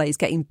time display is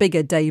getting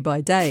bigger day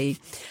by day.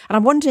 And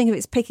I'm wondering if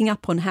it's picking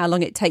up on how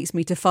long it takes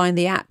me to find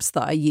the apps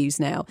that I use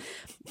now.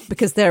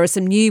 Because there are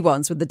some new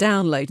ones with the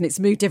download and it's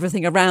moved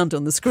everything around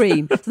on the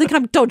screen. I think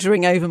I'm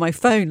dodgering over my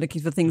phone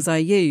looking for things I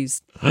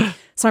use.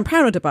 So I'm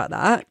paranoid about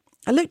that.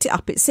 I looked it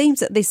up. It seems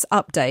that this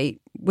update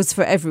was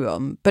for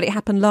everyone, but it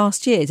happened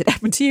last year. Did it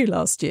happen to you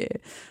last year?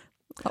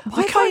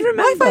 I can't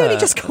remember. Why have I only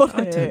just got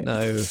it? I don't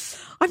know.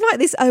 I'm like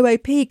this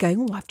OOP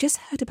going, I've just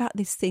heard about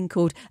this thing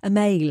called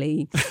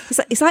Amelie.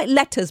 It's like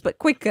letters, but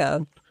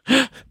quicker.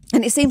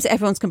 And it seems that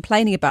everyone's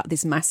complaining about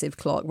this massive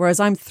clock, whereas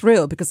I'm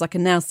thrilled because I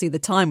can now see the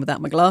time without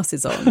my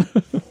glasses on.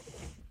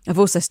 I've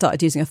also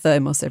started using a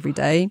thermos every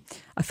day.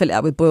 I fill it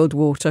up with boiled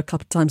water a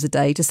couple of times a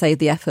day to save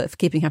the effort of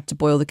having to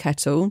boil the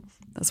kettle.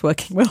 That's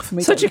working well for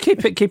me. So do you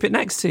keep it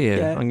next to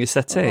you on your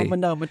settee? Oh,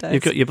 no, my desk.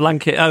 You've got your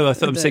blanket. Oh, I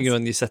thought I'm seeing you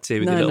on your settee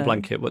with your little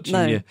blanket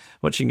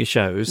watching your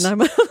shows.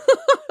 No,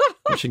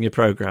 watching your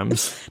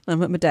programmes.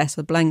 I'm at my desk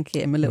with a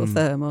blanket and my little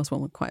thermos,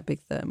 one with quite a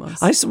big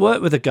thermos. I used to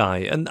work with a guy,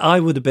 and I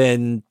would have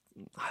been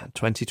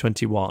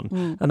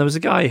 2021, and there was a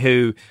guy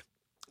who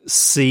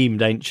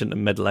seemed ancient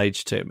and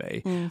middle-aged to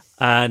me,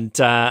 and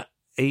I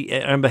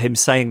remember him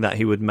saying that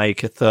he would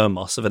make a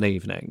thermos of an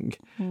evening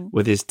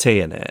with his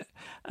tea in it,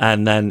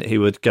 and then he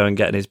would go and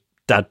get in his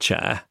dad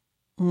chair,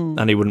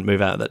 and he wouldn't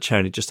move out of that chair,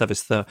 and he'd just have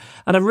his and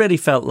I really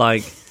felt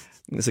like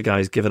this is a guy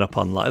who's given up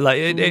on life. Like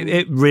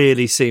it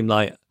really seemed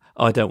like,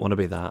 oh, I don't want to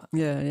be that.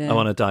 Yeah. I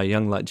want to die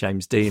young like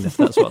James Dean, if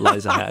that's what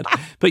lies ahead.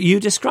 But you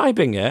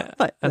describing it,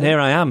 and here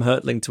I am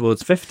hurtling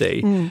towards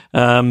 50,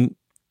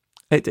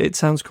 it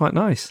sounds quite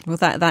nice. Well,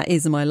 that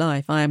is my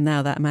life. I am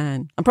now that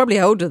man. I'm probably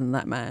older than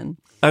that man.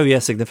 Oh, yeah,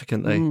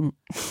 significantly.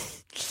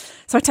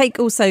 So I take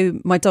also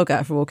my dog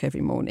out for a walk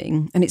every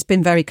morning, and it's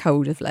been very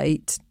cold of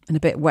late and a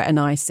bit wet and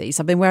icy.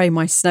 So I've been wearing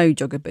my snow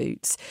jogger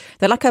boots.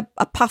 They're like a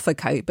puffer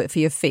coat, but for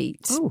your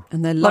feet. Oh,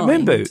 and they're like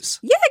moon lined. boots?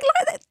 Yeah,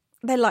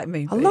 they're like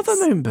moon boots. I love a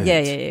moon boot.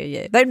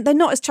 Yeah. They're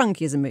not as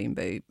chunky as a moon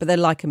boot, but they're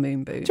like a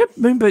moon boot. Do you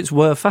know, moon boots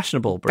were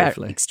fashionable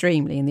briefly.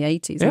 Extremely in the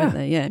 80s, weren't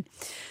they? Yeah.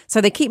 So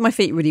they keep my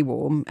feet really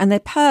warm, and they're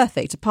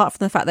perfect, apart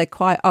from the fact they're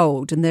quite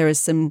old, and there is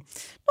some,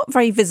 not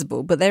very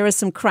visible, but there are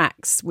some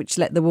cracks which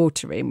let the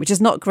water in, which is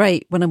not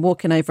great when I'm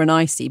walking over an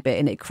icy bit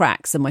and it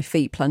cracks and my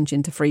feet plunge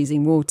into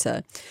freezing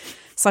water.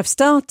 So I've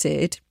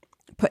started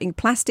putting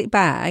plastic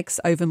bags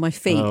over my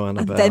feet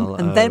and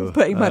then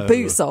putting my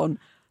boots on.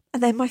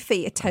 And then my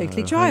feet are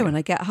totally dry when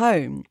I get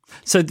home.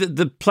 So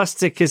the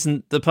plastic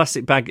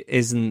bag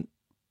isn't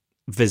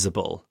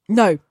visible.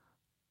 No,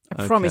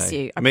 I promise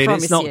you. I mean,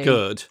 it's not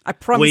good. I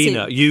promise we you.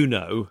 know. You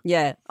know.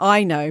 Yeah,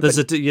 I know.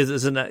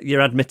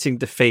 You're admitting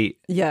defeat.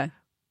 Yeah,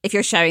 if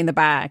you're showing the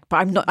bag, but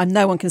I'm not. And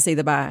no one can see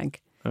the bag.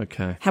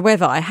 Okay.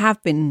 However, I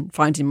have been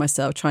finding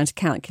myself trying to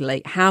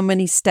calculate how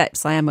many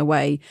steps I am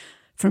away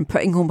from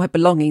putting all my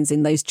belongings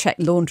in those checked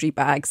laundry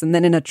bags and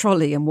then in a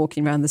trolley and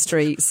walking around the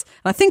streets.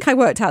 And I think I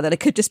worked out that it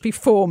could just be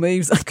 4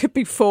 moves. I could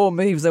be 4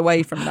 moves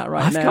away from that now.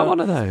 I've got one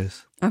of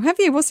those. Oh, have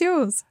you? What's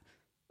yours?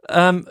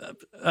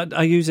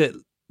 I use it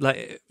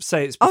like,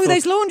 say it's before... Oh,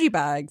 those laundry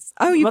bags.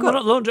 Oh, you've got...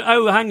 not laundry.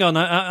 Oh, hang on.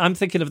 I'm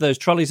thinking of those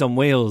trolleys on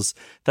wheels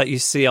that you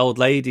see old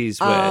ladies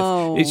with.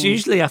 Oh. It's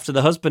usually after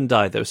the husband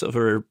died. They were sort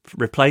of a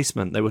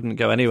replacement. They wouldn't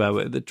go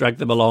anywhere. They dragged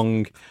them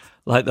along...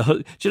 Like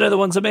do you know the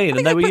ones I mean?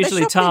 And they were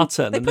usually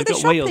tartan, and they've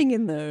got wheels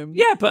in them.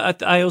 Yeah,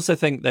 but I also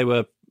think they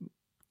were,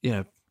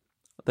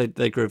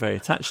 they grew very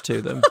attached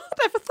to them.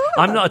 Never thought.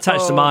 I'm not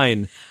attached to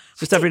mine.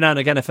 Just every now and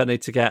again, if I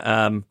need to get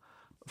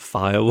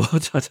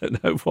firewood, I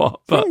don't know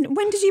what. But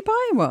when did you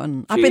buy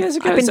one? I've years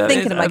ago, been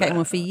thinking about getting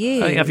one for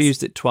years. I think I've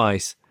used it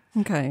twice.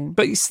 Okay,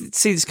 but you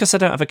see, it's because I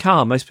don't have a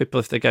car. Most people,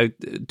 if they go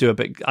do a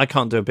big, I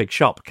can't do a big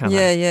shop, can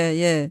I?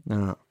 Yeah.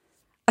 No.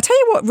 I tell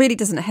you what really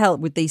doesn't help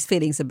with these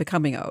feelings of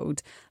becoming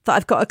old, that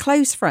I've got a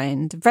close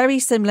friend, very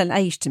similar in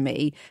age to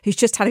me, who's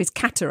just had his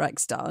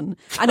cataracts done.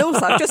 And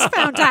also I've just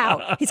found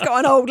out he's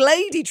got an old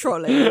lady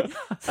trolley.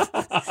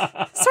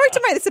 Sorry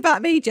to make this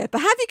about me, Jeff, but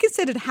have you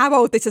considered how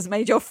old this has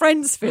made your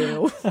friends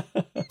feel?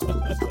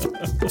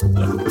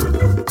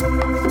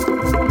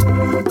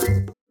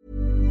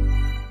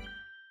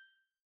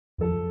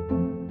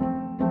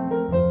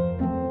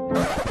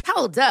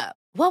 Hold up.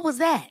 What was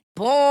that?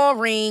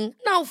 Boring.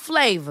 No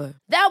flavor.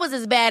 That was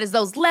as bad as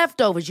those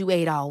leftovers you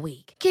ate all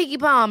week. Keke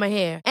Palmer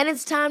here, and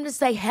it's time to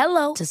say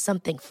hello to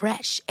something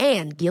fresh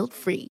and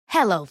guilt-free.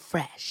 Hello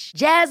Fresh.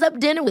 Jazz up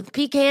dinner with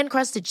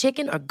pecan-crusted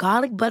chicken or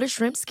garlic butter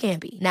shrimp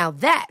scampi. Now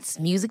that's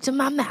music to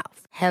my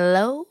mouth.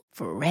 Hello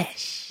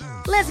Fresh.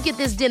 Let's get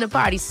this dinner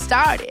party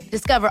started.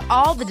 Discover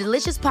all the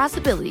delicious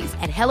possibilities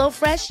at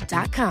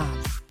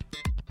hellofresh.com.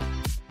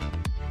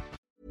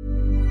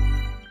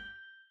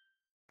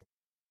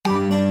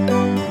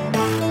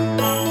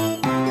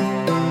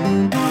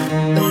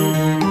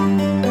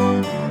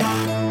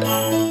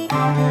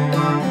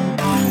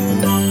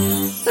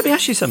 Let me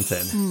ask you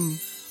something.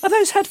 Are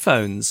those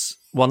headphones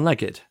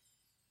one-legged?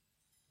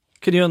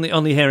 Can you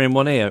only hear in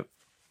one ear?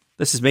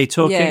 This is me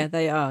talking. Yeah,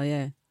 they are.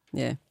 Yeah.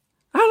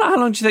 How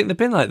long do you think they've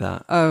been like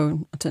that?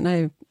 Oh, I don't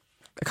know.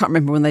 I can't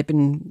remember when they've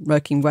been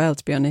working well,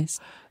 to be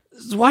honest.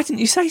 Why didn't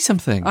you say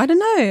something? I don't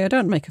know. I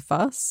don't make a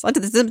fuss. It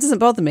doesn't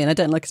bother me, and I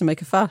don't like to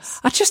make a fuss.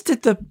 I just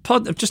did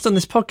just on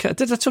this podcast.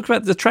 Did I talk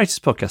about the Traitors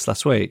podcast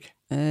last week?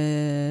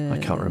 I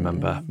can't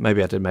remember.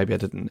 Maybe I did, maybe I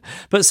didn't.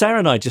 But Sarah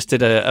and I just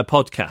did a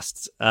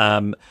podcast,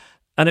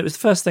 and it was the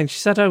first thing she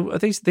said, oh,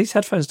 these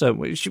headphones don't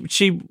work.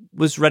 She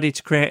was ready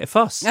to create a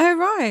fuss. Oh,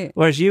 right.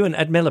 Whereas you and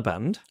Ed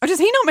Miliband... Oh, does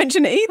he not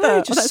mention it either?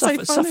 No, just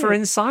suffer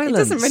in silence. It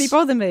doesn't really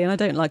bother me, and I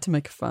don't like to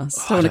make a fuss.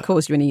 I don't want to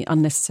cause you any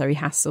unnecessary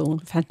hassle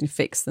of having to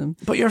fix them.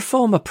 But you're a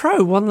former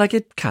pro,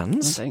 one-legged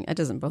cans. It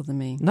doesn't bother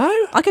me. No?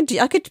 I could,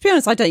 to be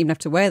honest, I don't even have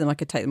to wear them. I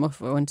could take them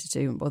off if I wanted to.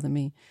 It wouldn't bother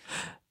me.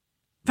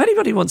 If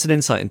anybody wants an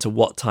insight into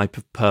what type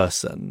of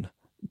person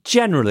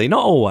generally,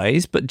 not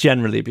always, but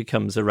generally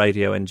becomes a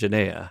radio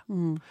engineer,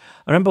 I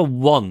remember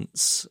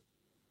once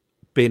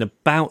being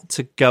about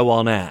to go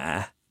on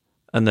air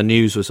and the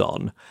news was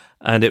on,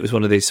 and it was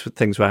one of these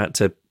things where I had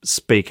to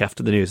speak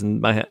after the news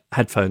and my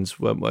headphones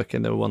weren't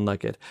working, they were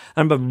one-legged.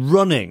 I remember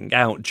running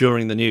out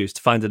during the news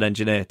to find an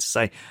engineer to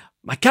say,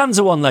 my cans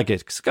are one-legged,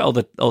 because I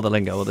got all the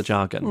lingo, all the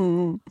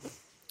jargon.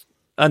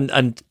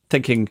 And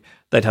thinking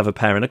they'd have a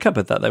pair in a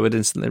cupboard that they would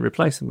instantly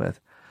replace them with.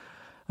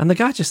 And the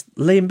guy just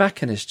leaned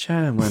back in his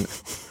chair and went,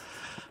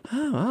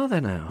 Oh, are they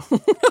now?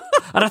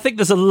 And I think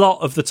there's a lot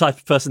of the type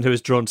of person who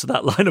is drawn to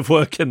that line of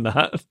work in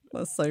that.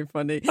 That's so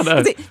funny. I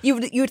know. You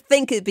would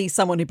think it'd be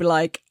someone who'd be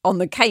like on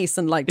the case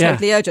and like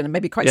totally urgent and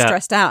maybe quite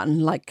stressed out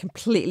and like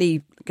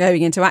completely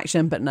going into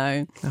action, but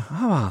no.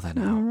 How are they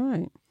now? All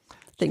right.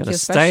 Think Gonna you're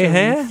stay special.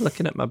 here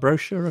looking at my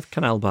brochure of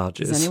canal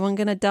barges. Is anyone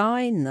going to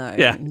die? No.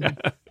 Yeah.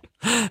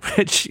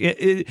 Which,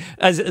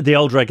 as the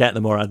older I get,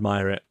 the more I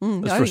admire it.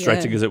 As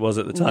frustrating as it was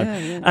at the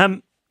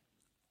time.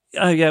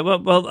 Oh yeah,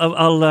 well,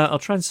 I'll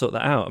try and sort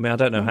that out. I mean, I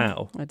don't know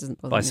how. It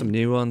doesn't bother Buy me. some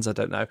new ones. I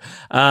don't know.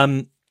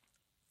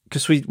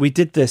 Because we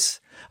did this.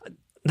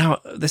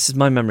 Now, this is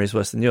my memory is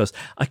worse than yours.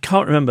 I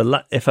can't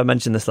remember if I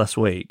mentioned this last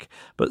week,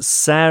 but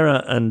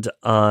Sarah and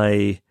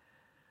I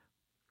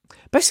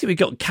basically we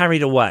got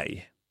carried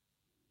away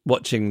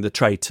watching The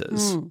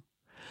Traitors,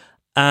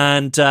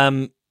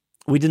 and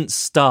we didn't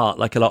start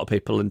like a lot of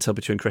people until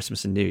between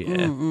Christmas and New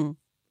Year.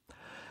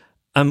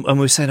 And we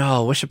were saying, I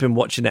wish I'd been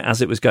watching it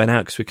as it was going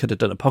out because we could have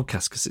done a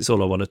podcast because it's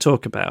all I want to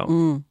talk about.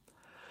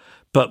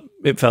 But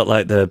it felt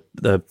like the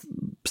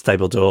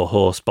stable door,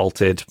 horse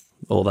bolted,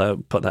 although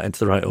put that into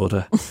the right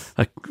order.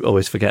 I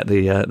always forget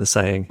the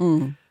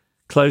saying.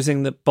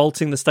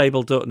 Bolting the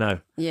stable door. No.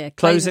 Yeah.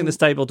 Closing the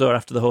stable door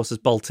after the horse has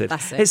bolted.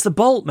 That's it. It's the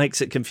bolt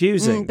makes it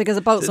confusing. Because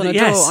a bolt's on a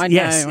yes, door. I know.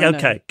 yes. I know.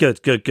 Okay.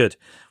 Good.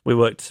 We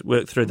worked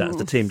through that as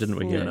the team, didn't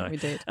we? You and I. We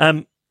did.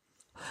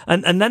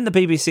 And then the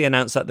BBC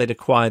announced that they'd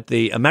acquired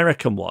the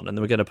American one and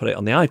they were going to put it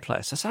on the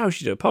iPlayer. So I said, we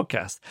should do a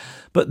podcast.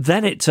 But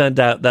then it turned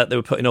out that they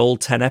were putting all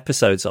 10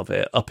 episodes of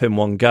it up in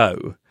one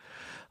go.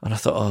 And I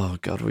thought, oh,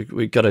 God,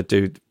 we got to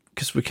do...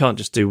 Because we can't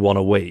just do one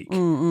a week.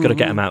 Got to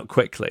get them out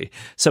quickly.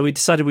 So we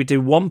decided we'd do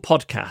one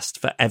podcast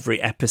for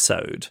every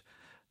episode.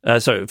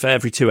 For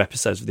every 2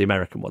 episodes of the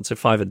American one. So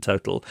 5 in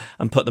total.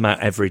 And put them out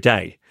every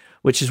day.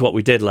 Which is what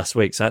we did last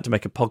week. So I had to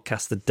make a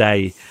podcast a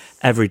day,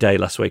 every day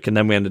last week. And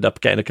then we ended up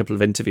getting a couple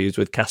of interviews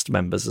with cast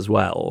members as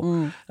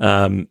well,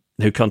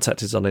 who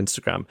contacted us on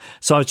Instagram.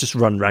 So I was just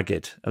run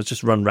ragged.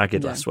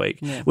 Last week,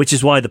 which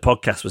is why the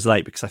podcast was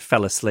late, because I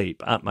fell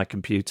asleep at my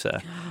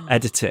computer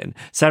editing.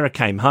 Sarah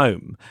came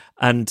home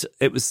and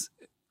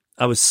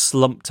I was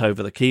slumped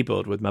over the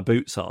keyboard with my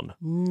boots on.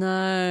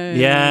 No.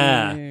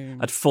 Yeah.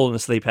 I'd fallen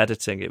asleep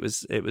editing. It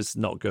was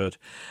not good.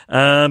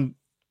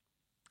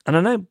 And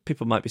I know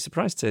people might be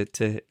surprised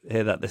to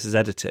hear that this is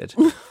edited,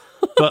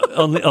 but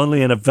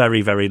only in a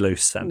very, very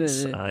loose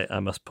sense, I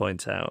must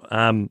point out.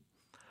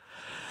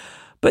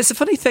 But it's a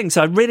funny thing.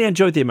 So I really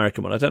enjoyed the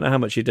American one. I don't know how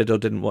much you did or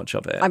didn't watch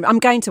of it. I'm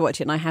going to watch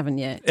it and I haven't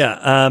yet.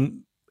 Yeah.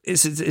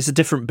 It's a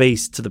different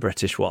beast to the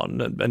British one.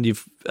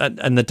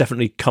 And there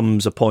definitely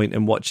comes a point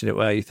in watching it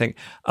where you think,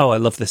 I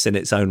love this in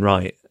its own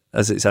right,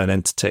 as its own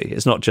entity.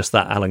 It's not just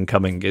that Alan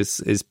Cumming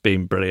is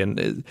being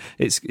brilliant.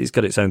 It's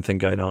got its own thing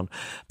going on.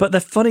 But they're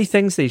funny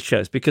things, these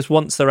shows, because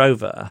once they're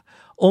over,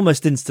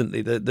 almost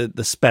instantly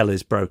the spell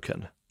is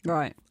broken.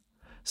 Right.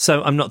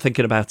 So I'm not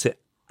thinking about it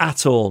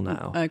at all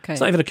now. Okay.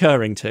 It's not even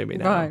occurring to me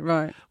now.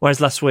 Right.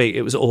 Whereas last week,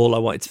 it was all I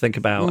wanted to think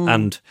about.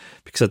 And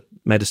because I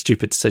made a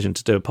stupid decision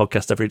to do a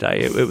podcast every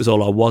day, it was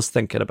all I was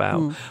thinking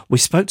about. We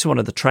spoke to one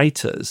of the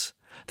traitors.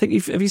 I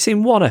think have you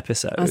seen one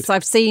episode? So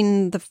I've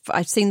seen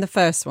the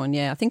first one.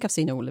 Yeah, I think I've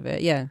seen all of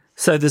it. Yeah.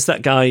 So there's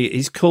that guy.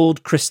 He's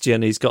called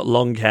Christian. He's got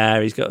long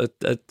hair. He's got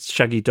a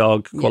shaggy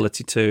dog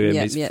quality to him.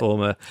 He's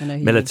former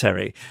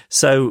military.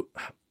 So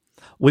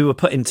we were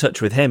put in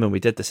touch with him, and we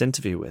did this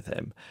interview with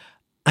him.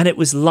 And it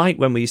was like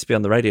when we used to be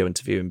on the radio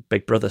interviewing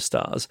Big Brother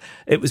stars.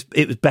 It was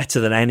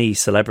better than any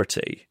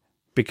celebrity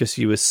because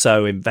you were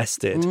so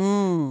invested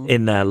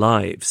in their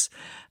lives.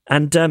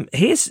 And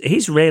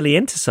he's really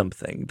into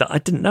something that I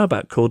didn't know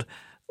about called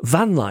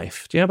van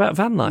life. Do you know about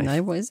van life?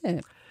 No, what is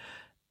it?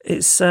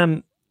 It's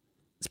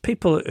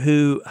people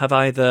who have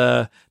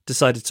either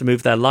decided to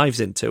move their lives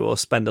into or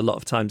spend a lot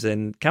of times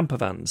in camper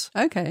vans.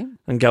 Okay.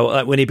 And go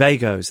like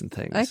Winnebagos and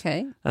things.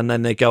 Okay. And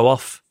then they go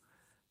off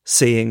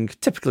seeing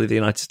typically the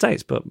United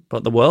States, but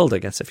the world, I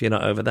guess, if you're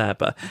not over there.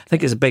 But I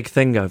think it's a big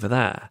thing over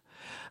there.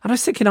 And I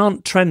was thinking,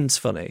 aren't trends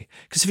funny?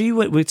 Because if you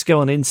were to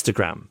go on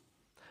Instagram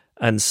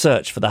and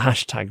search for the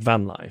hashtag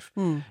van life,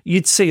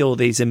 you'd see all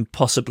these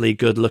impossibly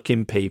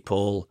good-looking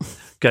people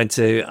going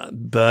to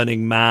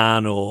Burning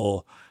Man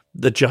or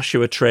the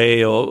Joshua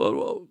Tree,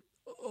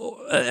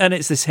 and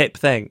it's this hip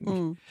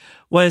thing.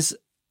 Whereas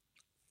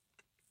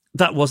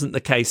that wasn't the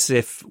case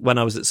if, when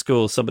I was at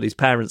school, somebody's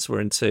parents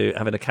were into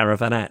having a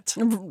caravanette.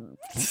 And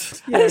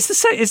it's the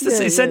same. It's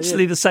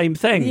essentially the same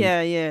thing.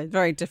 Yeah,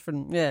 very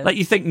different. Yeah, like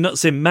you think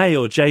Nuts in May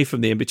or Jay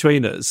from the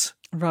In-Betweeners.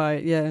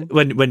 Right, yeah.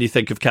 When you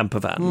think of camper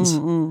vans,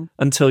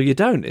 until you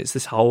don't. It's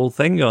this whole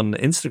thing on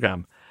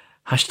Instagram.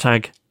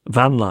 Hashtag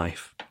van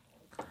life.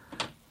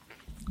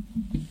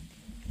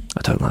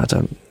 I don't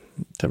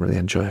really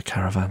enjoy a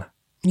caravan.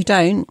 You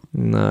don't?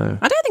 No.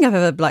 I don't think I've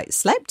ever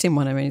slept in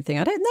one or anything.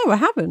 I don't know. I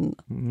haven't.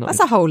 That's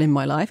a hole in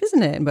my life,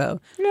 isn't it?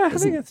 Well, yeah. I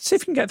think, see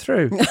if you can get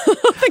through.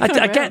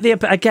 I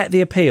get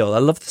the appeal. I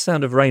love the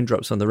sound of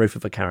raindrops on the roof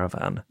of a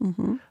caravan,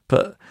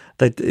 but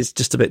it's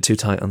just a bit too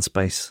tight on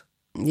space.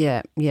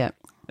 Yeah.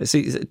 It's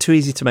too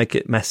easy to make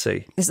it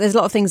messy. There's a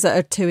lot of things that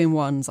are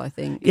 2-in-1s, I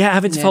think. Yeah,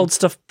 having to fold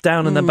stuff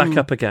down and then back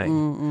up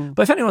again.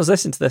 But if anyone's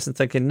listening to this and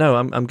thinking, no,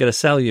 I'm going to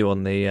sell you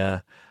on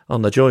the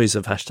joys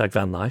of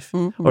 #van life,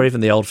 or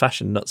even the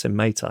old-fashioned nuts in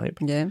May type,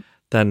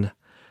 then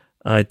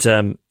I'd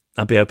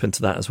be open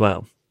to that as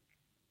well.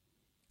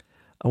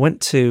 I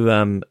went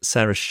to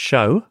Sarah's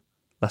show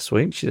last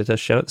week. She did her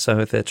show at the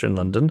Soho Theatre in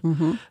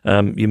London.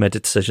 You made a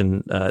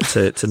decision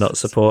to not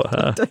support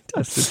her.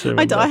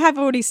 I have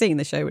already seen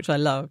the show, which I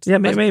loved. Yeah,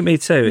 me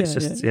too. It's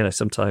just,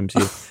 sometimes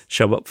you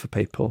show up for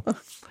people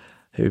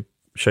who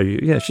show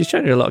you, she's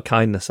shown you a lot of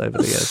kindness over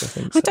the years, I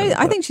think.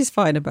 I think she's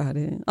fine about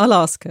it. I'll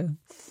ask her.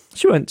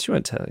 She won't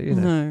tell you,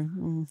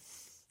 No.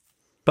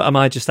 But am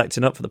I just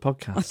acting up for the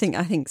podcast?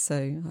 I think so.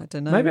 I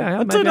don't know. Maybe I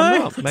am. Maybe I'm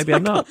not. Maybe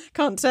I'm not.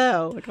 Can't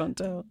tell. I can't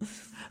tell.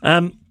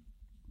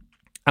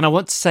 And I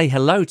want to say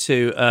hello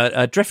to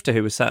a drifter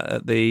who was sat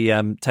at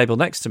the table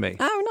next to me.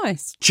 Oh,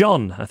 nice.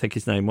 John, I think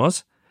his name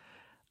was.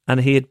 And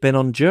he had been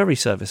on jury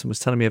service and was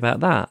telling me about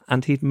that.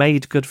 And he'd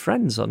made good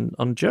friends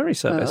on jury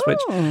service,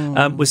 which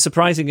was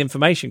surprising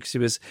information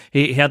because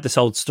he had this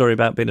old story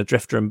about being a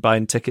drifter and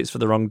buying tickets for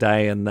the wrong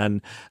day and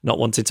then not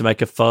wanting to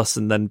make a fuss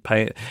and then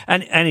pay it.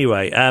 And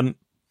anyway,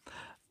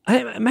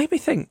 it made me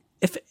think,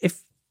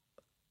 if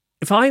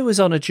I was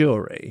on a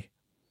jury,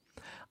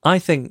 I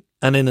think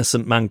an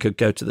innocent man could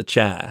go to the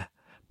chair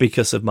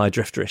because of my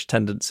drifterish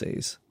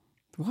tendencies.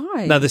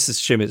 Why? Now, this is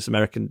assuming it's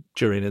American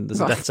jury and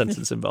there's a death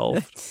sentence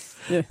involved.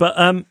 Yeah.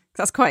 But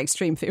that's quite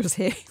extreme if it was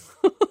here.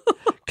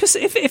 Because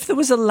if there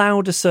was a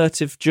loud,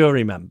 assertive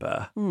jury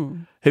member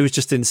who was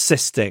just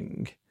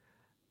insisting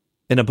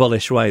in a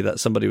bullish way that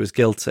somebody was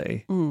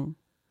guilty, do you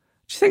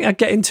think I'd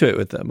get into it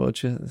with them? Or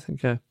do you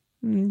think, yeah,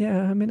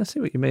 I mean, I see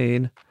what you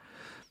mean.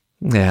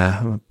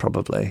 Yeah,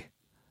 probably.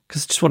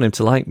 Because I just want him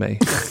to like me.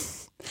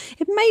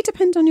 It may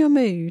depend on your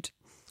mood.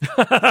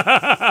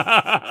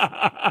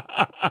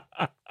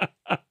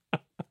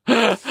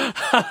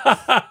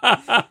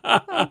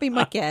 That'll be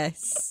my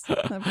guess.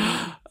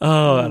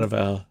 Oh,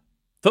 Annabelle.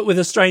 But with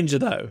a stranger,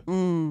 though.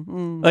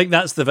 I think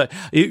that's the...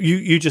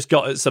 You just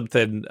got at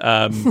something...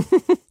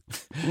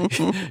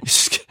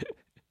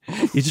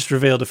 You just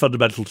revealed a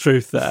fundamental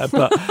truth there,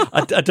 but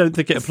I don't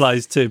think it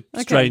applies to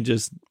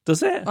strangers,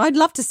 does it? I'd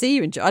love to see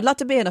you I'd love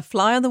to be in a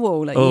fly on the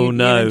wall like you in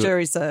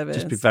jury service.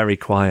 Just be very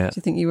quiet. Do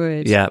you think you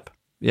would? Yep.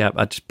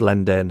 I'd just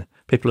blend in.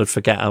 People would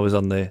forget I was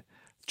on the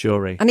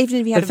jury. And even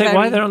if you had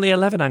why are there only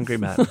 11 angry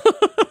men?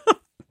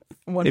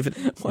 one.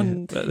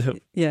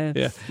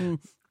 Yeah.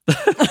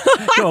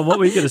 Go on, what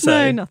were you going to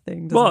say? No,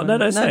 nothing. What?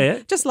 No, say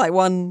it. Just like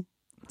one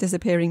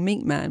disappearing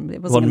meek man. But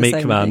it wasn't one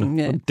meek man,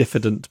 yeah. one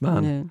diffident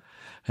man.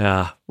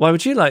 Yeah. Why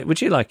would you like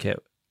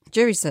it?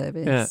 Jury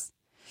service. Yeah.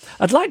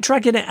 I'd like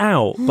dragging it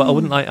out, but I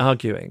wouldn't like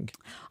arguing.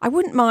 I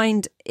wouldn't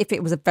mind if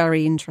it was a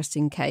very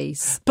interesting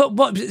case.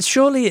 But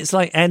surely it's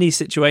like any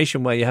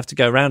situation where you have to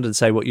go around and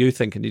say what you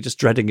think and you're just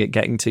dreading it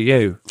getting to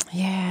you.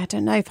 Yeah, I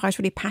don't know if I was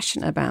really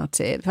passionate about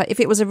it. If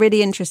it was a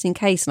really interesting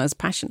case and I was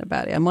passionate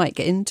about it, I might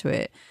get into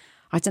it.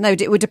 I don't know.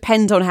 It would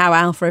depend on how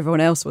alpha everyone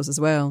else was as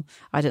well.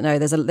 I don't know.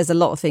 There's a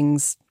lot of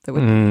things that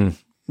would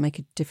make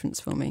a difference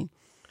for me.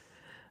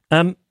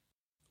 One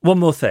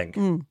more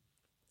thing.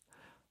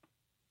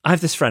 I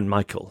have this friend,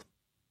 Michael.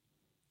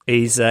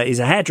 He's a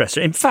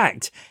hairdresser. In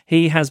fact,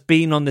 he has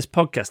been on this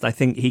podcast. I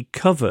think he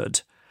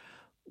covered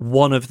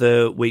one of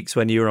the weeks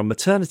when you were on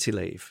maternity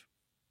leave.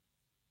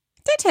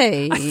 Did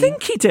he? I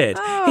think he did.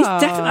 Oh. He's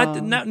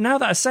definitely. Now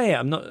that I say it,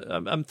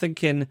 I'm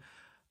thinking,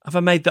 have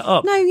I made that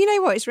up? No, you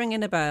know what? It's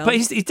ringing a bell. But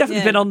he's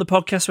definitely been on the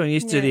podcast when he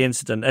used to do the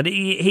incident, and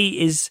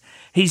he's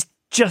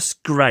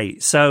just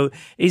great. So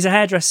he's a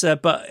hairdresser,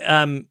 but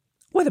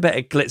with a bit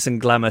of glitz and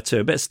glamour to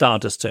him, a bit of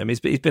stardust to him. He's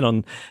been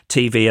on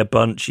TV a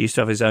bunch. He used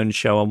to have his own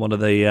show on one of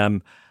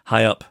the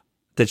high up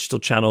digital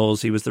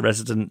channels. He was the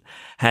resident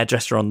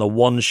hairdresser on The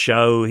One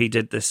Show. He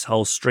did this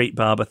whole street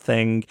barber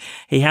thing.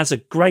 He has a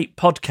great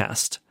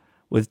podcast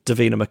with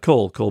Davina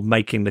McCall called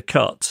Making the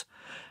Cut.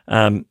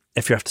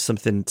 If you're after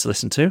something to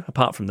listen to,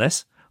 apart from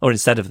this, or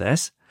instead of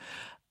this.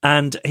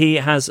 And he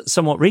has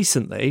somewhat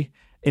recently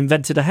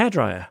invented a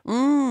hairdryer.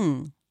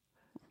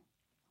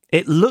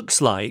 It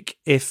looks like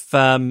if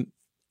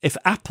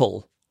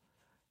Apple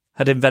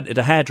had invented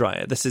a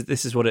hairdryer, this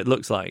is what it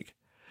looks like.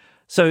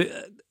 So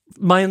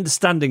my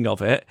understanding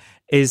of it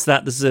is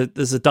that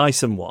there's a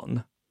Dyson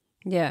one.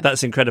 Yeah.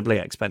 That's incredibly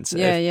expensive.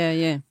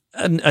 Yeah.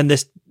 And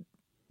this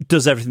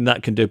does everything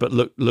that can do, but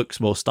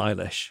looks more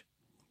stylish.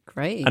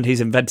 Great. And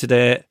he's invented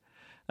it.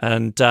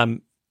 And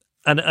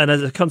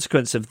as a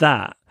consequence of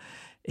that,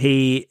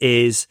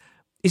 he's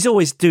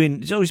always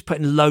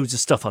putting loads of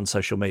stuff on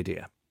social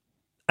media.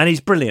 And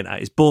he's brilliant at it.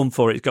 He's born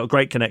for it. He's got a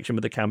great connection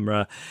with the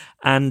camera.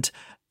 And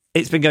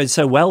it's been going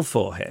so well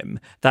for him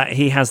that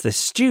he has this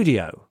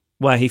studio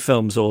where he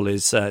films all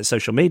his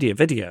social media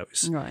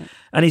videos. Right.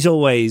 And he's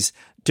always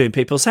doing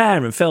people's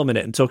hair and filming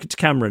it and talking to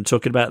camera and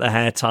talking about their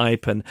hair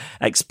type and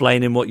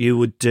explaining what you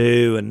would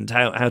do and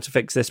how to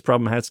fix this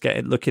problem, how to get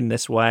it looking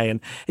this way. And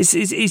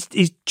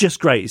he's just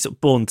great. He's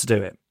born to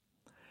do it.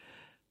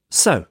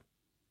 So,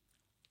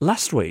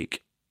 last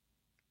week,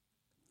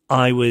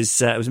 I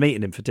was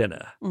meeting him for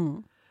dinner.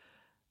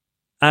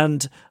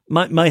 And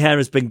my hair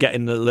has been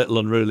getting a little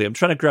unruly. I'm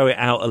trying to grow it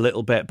out a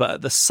little bit, but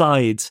at the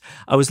sides,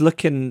 I was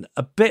looking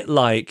a bit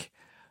like,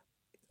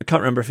 I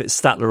can't remember if it's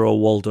Statler or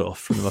Waldorf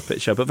from the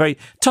Muppet Show, but very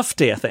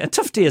tufty, I think. And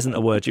tufty isn't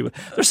a word there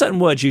are certain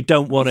words you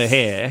don't want to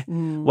hear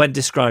when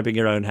describing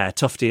your own hair.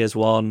 Tufty is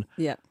one.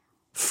 Yeah.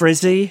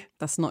 Frizzy.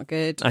 That's not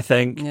good. I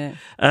think. Yeah.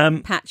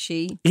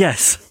 Patchy.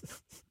 Yes.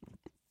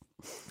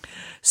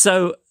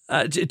 So,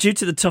 due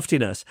to the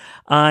tuftiness,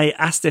 I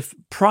asked if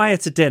prior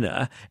to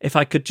dinner, if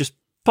I could just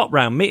pop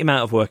round, meet him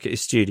out of work at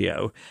his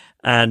studio,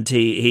 and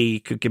he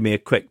could give me a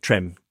quick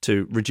trim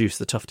to reduce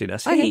the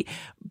tuftiness. Okay. He,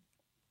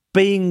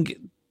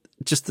 being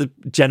just the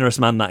generous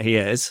man that he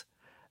is,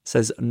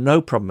 says,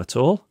 no problem at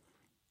all.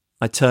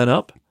 I turn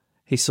up,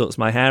 he sorts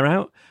my hair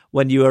out.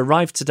 When you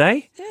arrived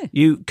today,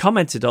 you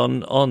commented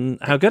on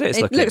how good it's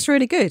looking. It looks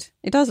really good.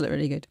 It does look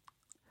really good.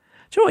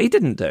 Do you know what he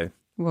didn't do?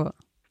 What?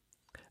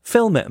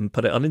 Film it and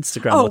put it on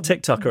Instagram or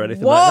TikTok or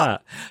anything like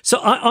that. So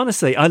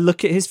I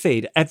look at his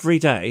feed every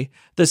day.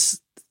 There's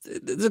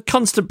a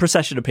constant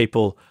procession of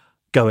people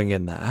going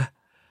in there,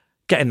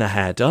 getting their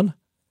hair done.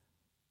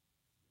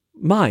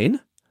 Mine,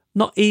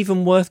 not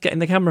even worth getting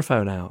the camera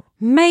phone out.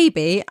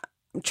 Maybe,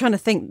 I'm trying to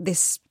think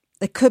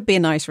there could be a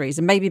nice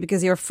reason. Maybe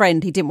because you're a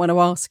friend, he didn't want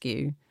to ask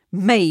you.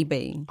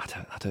 Maybe. I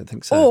don't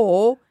think so.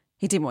 Or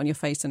he didn't want your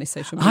face on his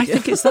social media. I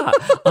think it's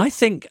that. I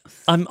think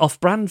I'm off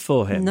brand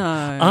for him.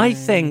 No. I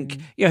think,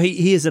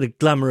 he is in a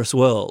glamorous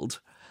world,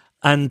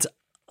 and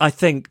I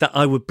think that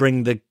it would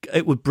bring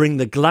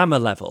the glamour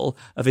level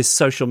of his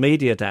social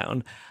media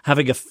down,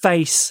 having a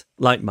face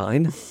like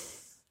mine.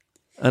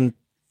 And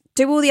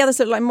do all the others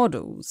look like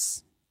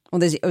models? Or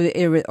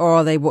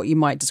are they what you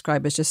might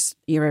describe as just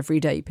your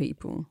everyday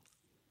people?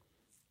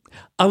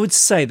 I would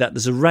say that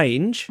there's a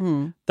range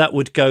that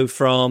would go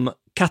from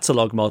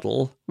catalogue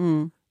model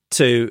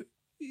to,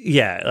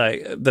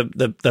 like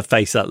the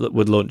face that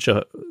would launch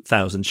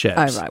 1,000 ships.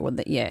 Oh, right. Well,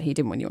 he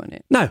didn't want you on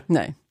it. No.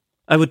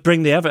 I would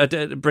bring the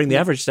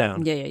average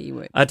down. Yeah, you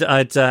would.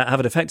 I'd have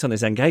an effect on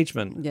his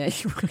engagement. Yeah,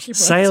 you would.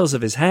 Sales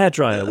of his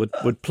hairdryer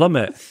would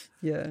plummet.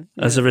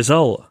 As a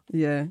result.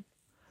 Yeah.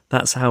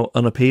 That's how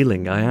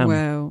unappealing I am.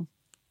 Well,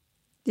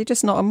 you're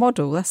just not a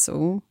model, that's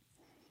all.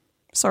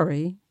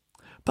 Sorry.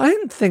 But I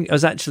didn't think it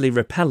was actually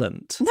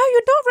repellent. No,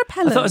 you're not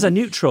repellent. I thought it was a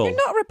neutral. You're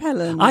not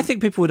repellent. I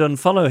think people would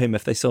unfollow him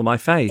if they saw my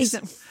face.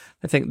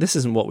 I think this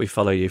isn't what we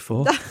follow you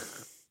for.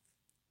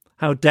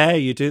 How dare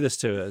you do this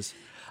to us?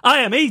 I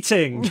am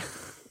eating.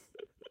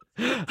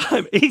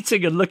 I'm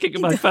eating and looking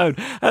at my phone.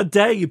 How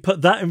dare you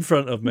put that in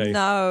front of me?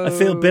 No. I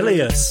feel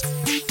bilious.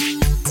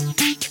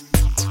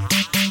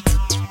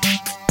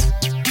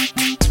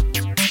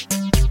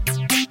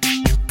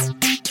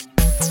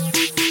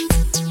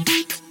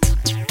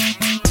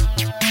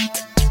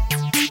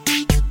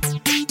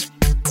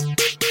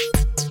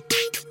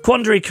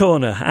 Quandary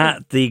Corner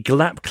at the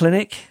Glap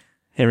Clinic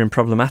here in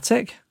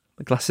Problematic.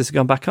 The glasses have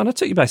gone back on. I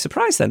took you by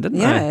surprise then, didn't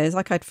I? Yeah, it's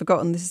like I'd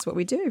forgotten this is what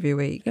we do every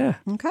week. Yeah.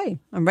 Okay,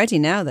 I'm ready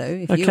now though,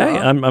 if you Okay,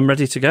 are. I'm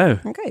ready to go.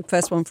 Okay,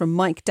 first one from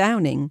Mike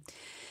Downing.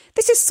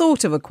 This is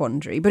sort of a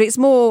quandary, but it's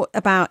more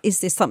about,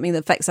 is this something that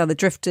affects other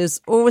drifters,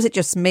 or is it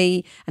just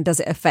me, and does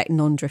it affect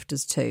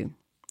non-drifters too?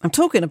 I'm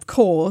talking, of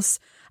course,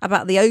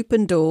 about the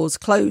open doors,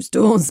 closed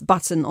doors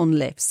button on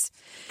lifts.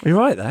 Are you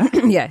right there?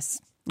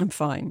 Yes, I'm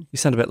fine. You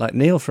sound a bit like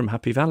Neil from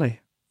Happy Valley.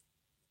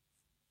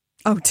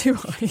 Oh, do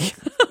I?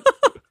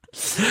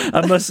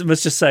 I must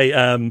just say,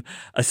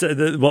 I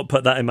said what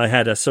put that in my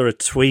head. I saw a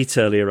tweet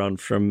earlier on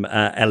from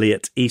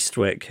Elliot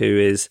Eastwick, who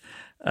is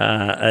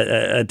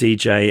a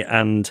DJ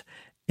and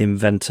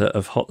inventor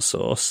of hot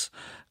sauce,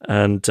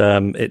 and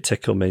it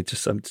tickled me.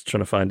 I'm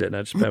trying to find it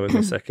now. Just bear with me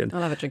a second.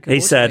 I'll have a drink of He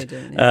water said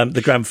doing it.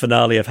 the grand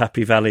finale of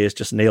Happy Valley is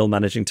just Neil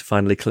managing to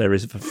finally clear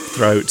his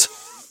throat.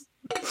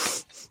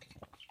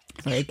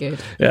 Very good.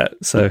 Yeah,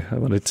 so I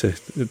wanted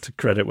to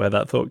credit where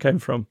that thought came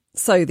from.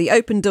 So the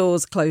open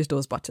doors, closed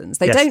doors buttons.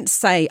 They don't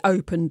say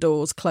open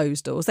doors,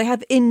 closed doors. They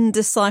have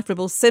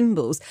indecipherable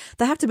symbols.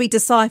 They have to be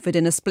deciphered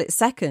in a split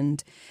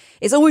second.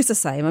 It's always the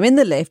same. I'm in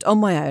the lift on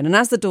my own, and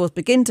as the doors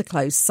begin to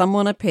close,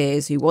 someone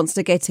appears who wants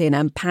to get in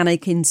and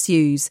panic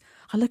ensues.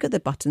 I look at the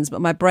buttons, but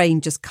my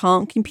brain just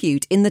can't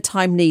compute in the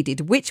time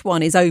needed which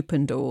one is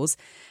open doors.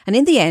 And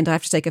in the end, I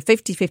have to take a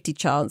 50-50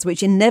 chance,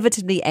 which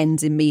inevitably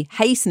ends in me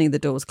hastening the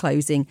doors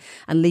closing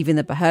and leaving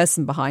the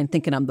person behind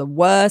thinking I'm the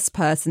worst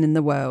person in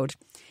the world.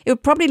 It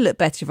would probably look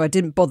better if I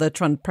didn't bother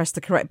trying to press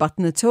the correct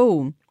button at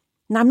all.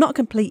 Now, I'm not a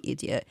complete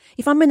idiot.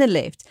 If I'm in a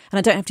lift and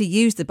I don't have to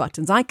use the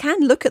buttons, I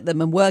can look at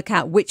them and work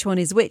out which one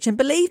is which. And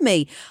believe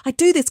me, I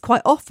do this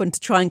quite often to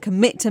try and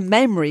commit to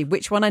memory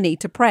which one I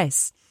need to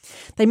press.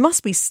 They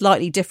must be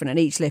slightly different at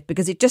each lift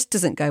because it just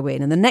doesn't go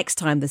in. And the next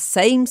time the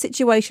same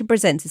situation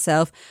presents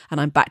itself and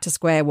I'm back to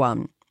square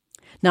one.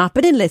 Now, I've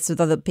been in lifts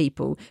with other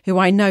people who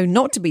I know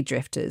not to be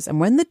drifters. And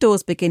when the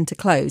doors begin to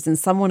close and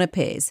someone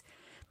appears,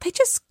 they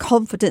just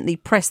confidently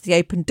press the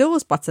open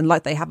doors button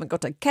like they haven't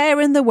got a care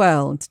in the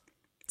world.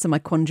 So my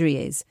quandary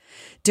is,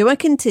 do I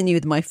continue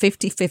with my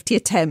 50-50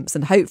 attempts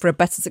and hope for a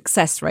better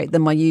success rate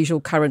than my usual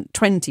current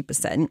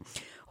 20%?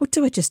 Or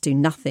do I just do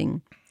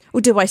nothing?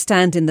 Or do I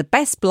stand in the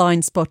best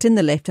blind spot in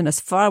the lift and as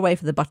far away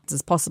from the buttons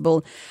as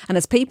possible? And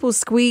as people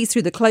squeeze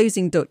through the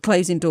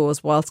closing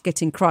doors whilst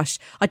getting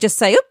crushed, I just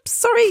say, oops,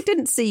 sorry,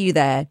 didn't see you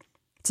there.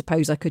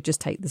 Suppose I could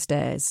just take the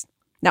stairs.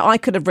 Now, I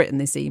could have written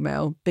this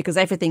email because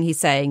everything he's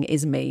saying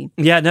is me.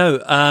 Yeah, no,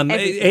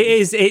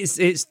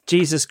 it's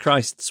Jesus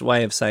Christ's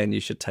way of saying you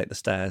should take the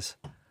stairs,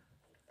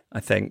 I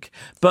think.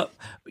 But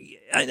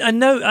I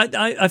know,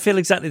 I feel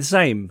exactly the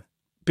same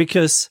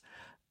because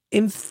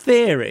in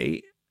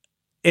theory,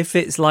 if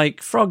it's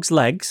like frog's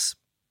legs,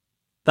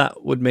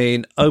 that would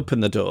mean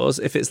open the doors.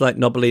 If it's like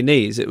knobbly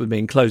knees, it would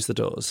mean close the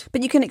doors.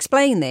 But you can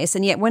explain this,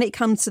 and yet when it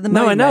comes to the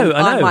moment,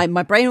 I know.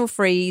 My brain will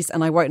freeze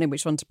and I won't know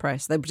which one to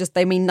press.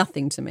 They mean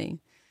nothing to me.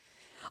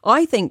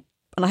 I think,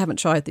 and I haven't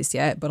tried this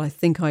yet, but I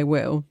think I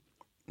will,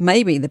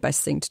 maybe the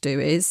best thing to do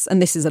is,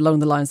 and this is along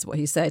the lines of what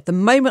he said, the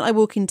moment I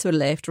walk into a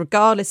lift,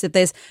 regardless if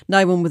there's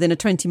no one within a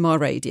 20-mile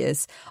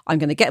radius, I'm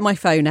going to get my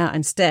phone out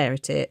and stare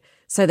at it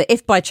so that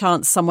if by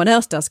chance someone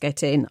else does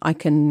get in, I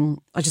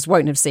just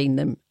won't have seen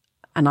them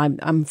and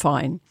I'm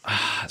fine.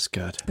 That's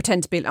good.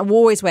 Pretend to be, I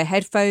always wear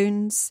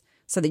headphones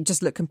so that you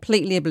just look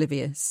completely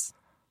oblivious.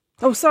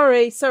 Oh,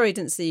 sorry,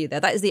 didn't see you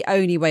there. That is the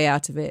only way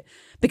out of it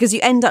because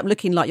you end up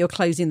looking like you're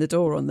closing the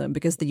door on them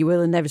because you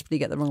will inevitably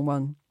get the wrong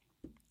one.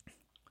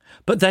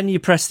 But then you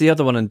press the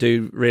other one and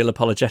do real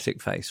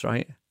apologetic face,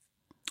 right?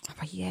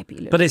 Oh, yeah,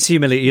 but it's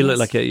humiliating. You look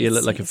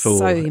like a fool.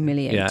 So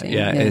humiliating.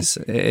 Yeah.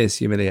 It is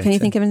humiliating. Can you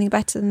think of anything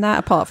better than that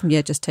apart from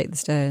just take the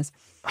stairs?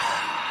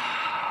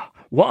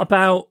 What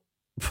about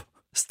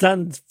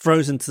stand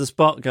frozen to the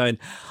spot going,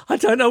 I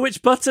don't know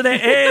which button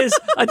it is.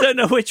 I don't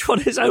know which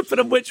one is open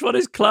and which one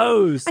is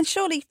closed. And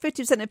surely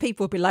 50% of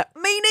people will be like,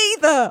 me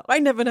neither. I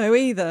never know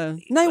either.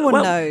 No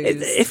one knows.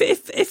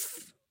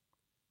 If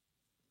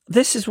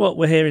this is what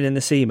we're hearing in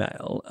this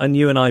email and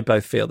you and I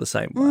both feel the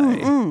same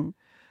way, I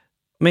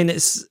mean,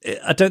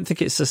 I don't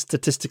think it's a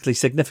statistically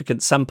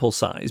significant sample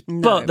size,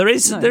 but there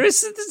is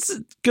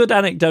good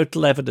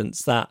anecdotal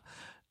evidence that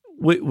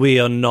we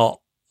are not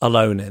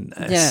alone in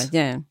this.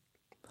 Yeah.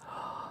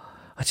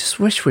 I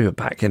just wish we were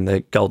back in the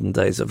golden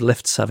days of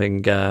lifts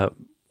having, who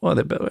are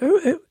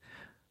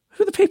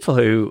the people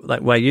who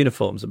like wear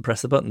uniforms and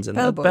press the buttons in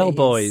there?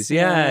 Bellboys.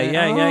 Yeah.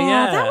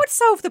 That would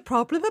solve the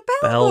problem of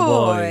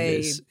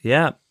bellboys.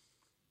 Yeah.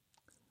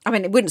 I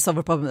mean, it wouldn't solve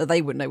a problem that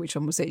they wouldn't know which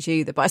one will suit you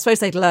either, but I suppose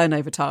they'd learn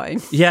over time.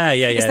 Yeah.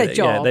 It's their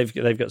job.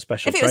 Yeah, they've got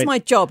special If it was my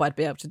job, I'd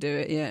be able to do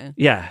it, yeah.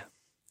 Yeah.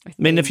 I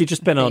mean, if you'd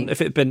just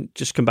if it'd been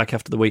just come back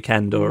after the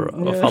weekend or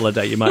off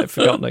holiday, you might have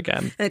forgotten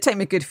again. It'd take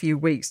me a good few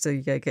weeks to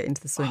get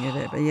into the swing of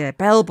it. But yeah,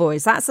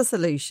 bellboys, that's a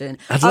solution.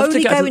 I'd love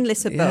Only to go in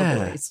lists of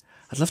bellboys.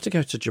 I'd love to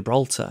go to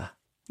Gibraltar.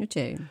 Would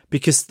you?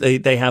 Because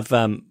they have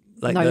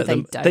like no, they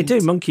don't. They do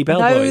monkey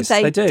bellboys.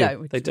 No, they do.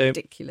 Don't. They do.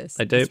 Ridiculous.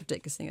 They do. It's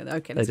ridiculous thing.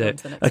 Okay, let's go on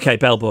to the next Okay,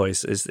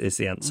 bellboys is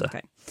the answer.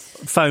 Okay.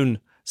 Phone,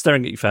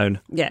 staring at your phone.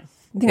 Yeah,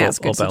 I think that's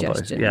a good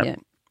suggestion. Yeah.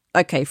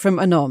 Okay, from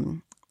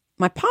Anon.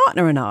 My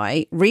partner and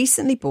I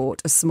recently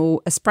bought a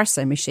small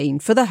espresso machine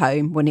for the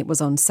home when it was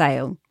on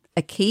sale.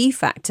 A key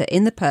factor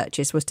in the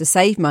purchase was to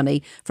save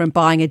money from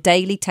buying a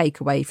daily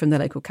takeaway from the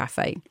local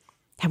cafe.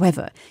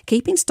 However,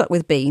 keeping stock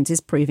with beans is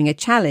proving a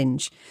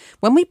challenge.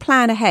 When we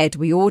plan ahead,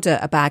 we order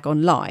a bag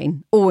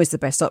online, always the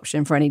best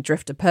option for any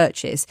drifter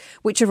purchase,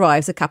 which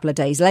arrives a couple of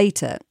days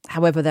later.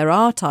 However, there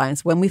are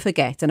times when we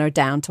forget and are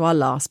down to our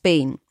last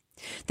bean.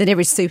 The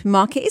nearest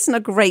supermarket isn't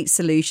a great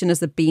solution as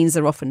the beans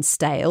are often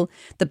stale.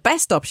 The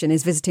best option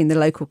is visiting the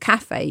local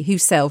cafe who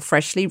sell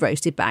freshly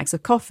roasted bags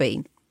of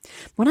coffee.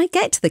 When I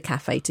get to the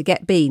cafe to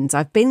get beans,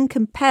 I've been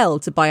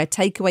compelled to buy a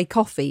takeaway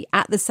coffee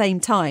at the same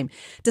time,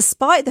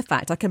 despite the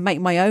fact I can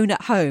make my own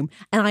at home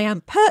and I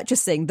am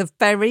purchasing the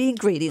very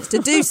ingredients to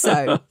do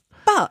so.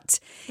 But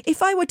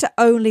if I were to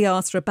only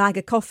ask for a bag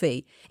of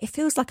coffee, it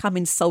feels like I'm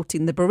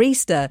insulting the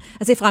barista,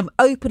 as if I'm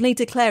openly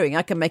declaring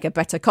I can make a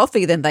better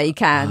coffee than they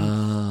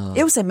can.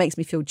 It also makes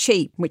me feel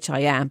cheap, which I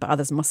am, but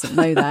others mustn't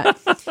know that.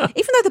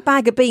 Even though the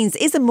bag of beans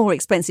is a more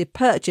expensive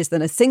purchase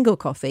than a single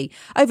coffee,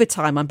 over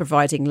time I'm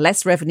providing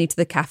less revenue to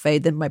the cafe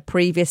than my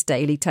previous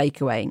daily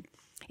takeaway.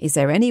 Is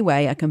there any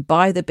way I can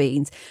buy the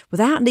beans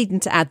without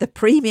needing to add the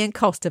premium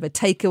cost of a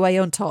takeaway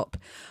on top?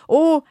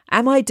 Or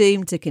am I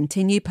doomed to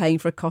continue paying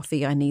for a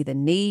coffee I neither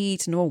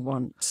need nor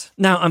want?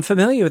 Now, I'm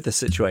familiar with this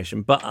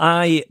situation, but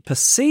I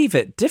perceive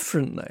it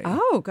differently.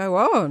 Oh, go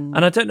on.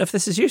 And I don't know if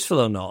this is useful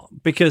or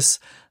not, because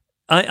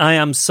I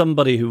am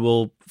somebody who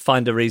will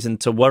find a reason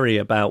to worry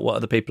about what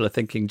other people are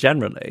thinking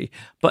generally.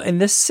 But in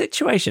this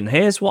situation,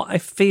 here's what I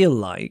feel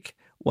like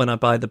when I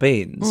buy the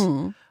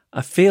beans.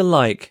 I feel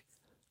like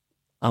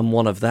I'm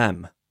one of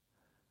them.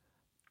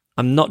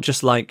 I'm not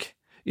just like,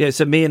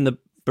 so me and the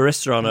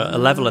barista on a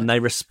level and they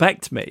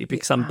respect me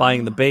because I'm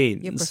buying the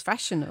beans. You're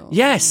professional.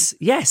 Yes.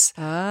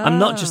 I'm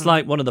not just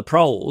like one of the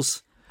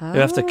proles who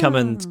have to come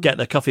and get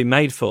their coffee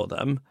made for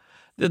them.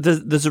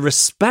 There's a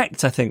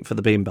respect, I think, for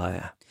the bean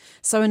buyer.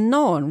 So a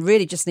non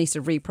really just needs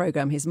to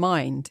reprogram h's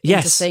mind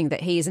into seeing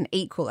that he is an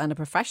equal and a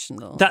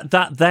professional.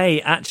 That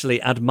they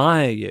actually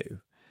admire you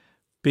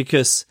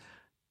because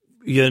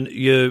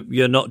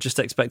you're not just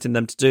expecting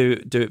them to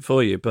do it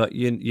for you, but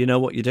you know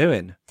what you're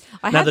doing.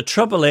 The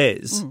trouble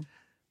is,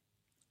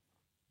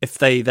 if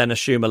they then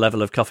assume a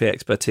level of coffee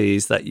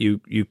expertise that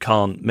you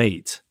can't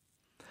meet.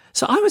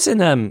 So I was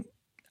in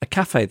a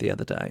cafe the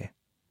other day,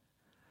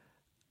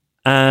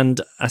 and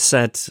I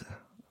said,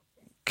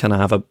 "Can I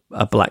have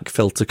a black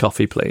filter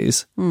coffee,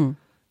 please?"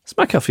 It's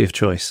my coffee of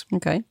choice.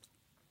 Okay.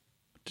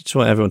 Just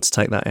want everyone to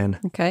take that in.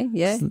 Okay,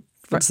 yeah.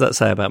 What does that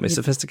say about me?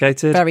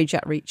 Sophisticated? Very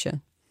Jack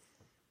Reacher.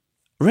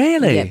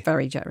 Really? Yeah,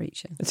 very Jack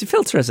Reacher. Is he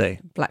filter, is he?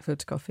 Black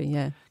filter coffee,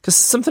 yeah. Because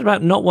something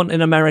about not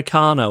wanting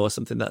Americano or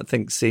something that I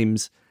think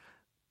seems,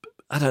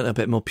 I don't know, a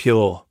bit more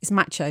pure. It's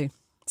macho.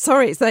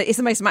 Sorry, it's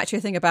the most macho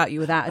thing about you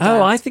without a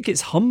doubt. Oh, I think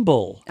it's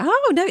humble.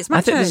 Oh, no, it's macho.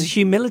 I think there's a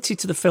humility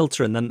to the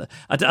filter, and then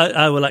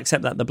I will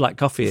accept that the black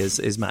coffee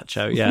is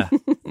macho, yeah.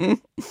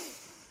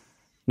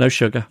 No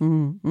sugar.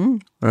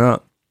 Right.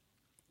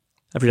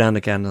 Every now and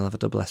again I'll have a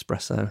double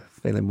espresso,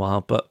 feeling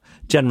wild, but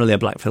generally a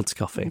black filter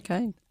coffee.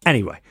 Okay.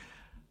 Anyway.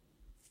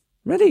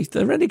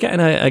 They're really getting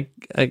a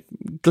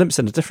glimpse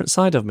in a different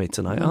side of me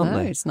tonight, aren't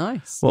they? It's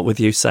nice. What with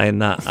you saying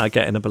that, I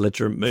get in a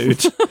belligerent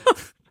mood.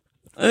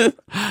 I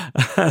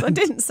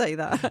didn't say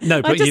that.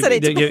 No, but you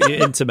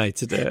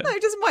intimated it. No,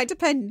 it just might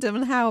depend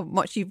on how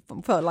much you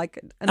felt like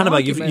an Annabelle,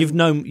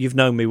 argument. you've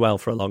known me well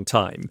for a long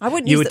time.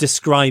 You were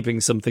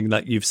describing something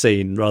that you've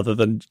seen rather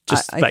than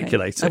just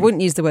speculating. I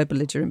wouldn't use the word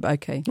belligerent, but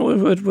okay.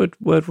 What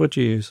word would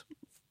you use?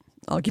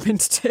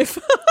 Argumentative.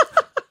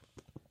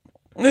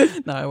 No,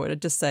 I would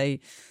just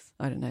say,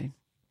 I don't know.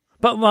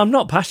 But I'm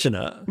not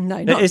passionate.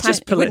 No, not it's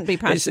just you wouldn't be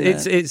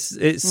passionate.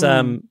 It's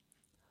I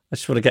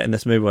just want to get in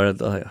this mood where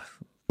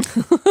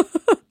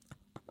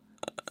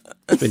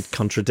it's been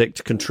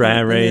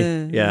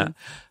contrary. Yeah.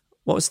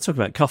 What was I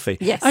talking about? Coffee.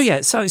 Yes. Oh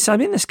yeah. So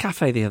I'm in this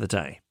cafe the other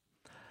day,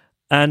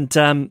 and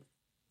I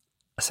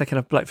said, "Can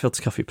I have black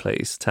filter coffee,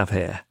 please, to have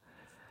here?"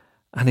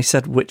 And he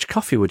said, "Which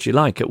coffee would you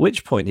like?" At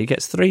which point he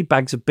gets 3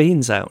 bags of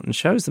beans out and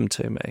shows them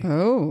to me.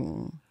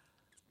 Oh.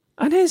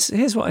 And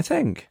here's what I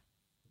think.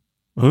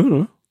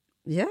 Ooh.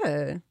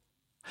 Yeah.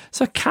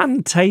 So I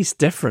can taste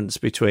difference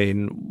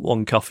between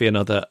one coffee and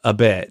another a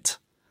bit.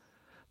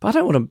 But I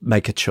don't want to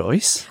make a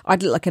choice.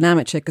 I'd look like an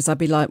amateur because I'd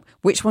be like,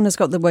 which one has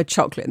got the word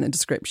chocolate in the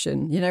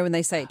description? You know, when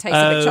they say it tastes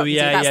a bit chocolatey,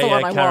 that's the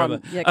one I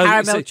want. Yeah,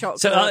 caramel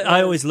chocolate. So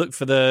I always look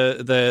for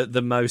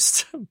the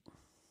most...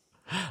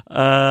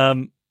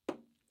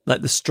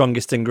 like the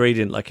strongest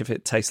ingredient, like if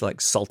it tastes like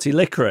salty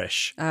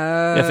licorice.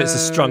 If it's a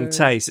strong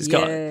taste, it's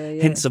got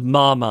hints of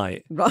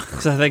Marmite.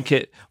 Because I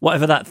think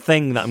whatever that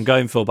thing that I'm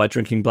going for by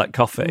drinking black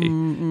coffee,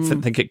 I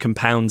think it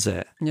compounds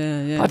it.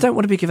 Yeah. But I don't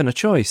want to be given a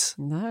choice.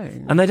 No.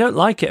 And they don't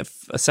like it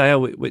if I say,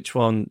 which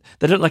one.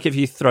 They don't like it if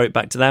you throw it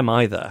back to them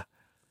either.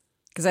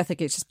 Because I think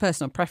it's just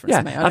personal preference,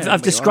 yeah, mate.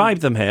 I've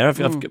described them here. I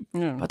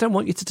don't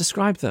want you to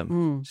describe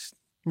them.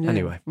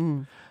 Anyway.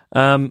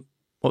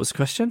 What was the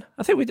question?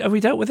 I think have we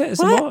dealt with it? Is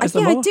there more? I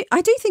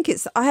do think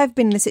it's... I have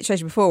been in a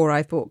situation before where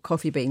I've bought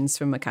coffee beans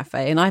from a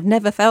cafe and I've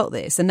never felt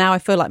this. And now I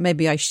feel like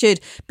maybe I should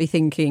be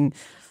thinking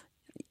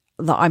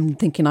that I'm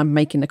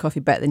making the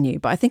coffee better than you.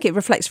 But I think it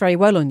reflects very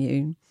well on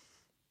you.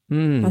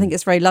 I think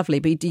it's very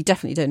lovely, but you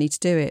definitely don't need to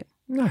do it.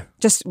 No.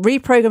 Just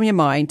reprogram your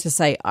mind to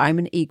say, I'm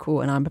an equal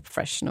and I'm a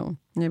professional.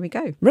 There we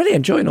go. Really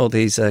enjoying all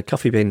these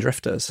coffee bean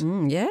drifters.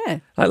 Yeah.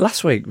 Like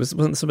last week,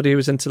 wasn't somebody who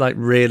was into like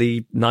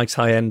really nice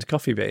high-end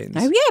coffee beans?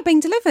 Oh, yeah,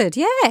 being delivered,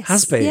 yes.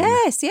 Has been.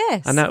 Yes.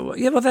 And now,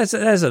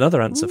 there's another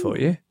answer for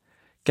you.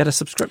 Get a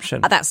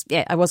subscription.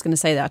 I was going to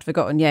say that. I'd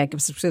forgotten. Yeah, give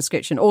us a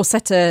subscription or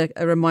set a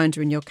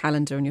reminder in your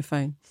calendar on your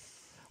phone.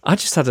 I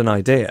just had an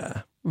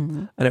idea,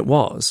 and it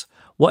was,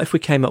 what if we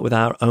came up with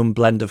our own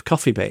blend of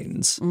coffee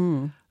beans?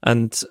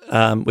 And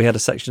we had a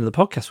section of the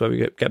podcast where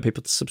we get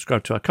people to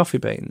subscribe to our coffee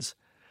beans.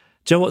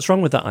 Do you know what's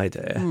wrong with that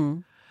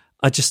idea?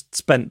 I just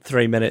spent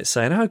 3 minutes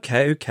saying,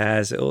 okay, who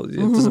cares? It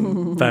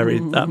doesn't vary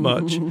that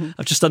much.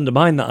 I've just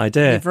undermined that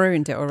idea. You've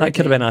ruined it already. That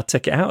could have been our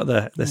ticket out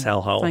of this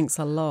hellhole. Thanks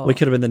a lot. We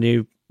could have been the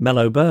new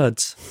Mellow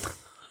Birds.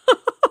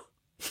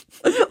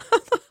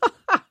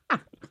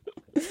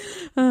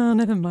 Oh,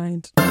 never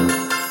mind.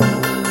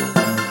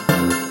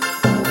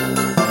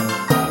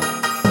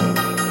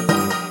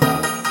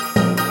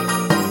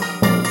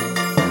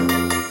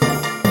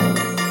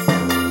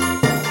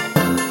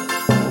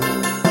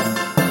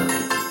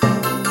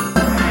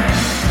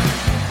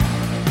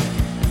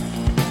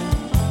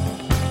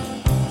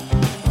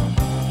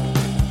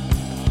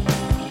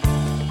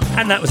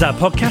 And that was our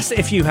podcast.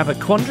 If you have a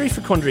quandary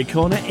for Quandary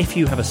Corner, if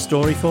you have a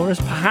story for us,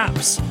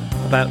 perhaps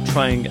about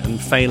trying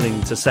and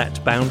failing to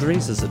set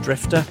boundaries as a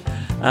drifter,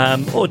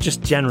 or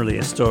just generally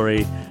a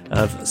story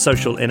of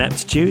social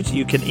ineptitude,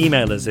 you can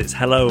email us. It's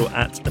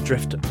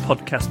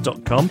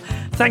hello@adriftpodcast.com.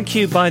 Thank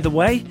you, by the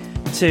way,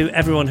 to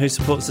everyone who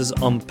supports us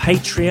on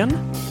Patreon.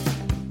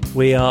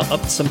 We are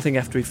up to something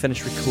after we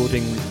finish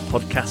recording the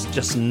podcast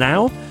just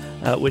now,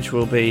 which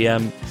will be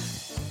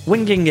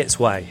winging its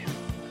way.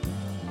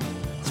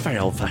 a very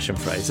old-fashioned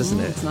phrase, isn't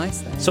it? It's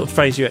nice, though. Sort of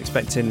phrase you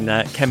expect in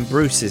Ken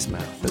Bruce's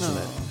mouth, isn't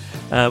it?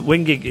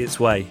 Winging its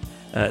way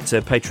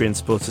to Patreon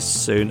supporters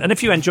soon. And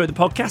if you enjoy the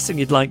podcast and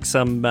you'd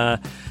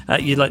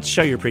like to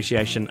show your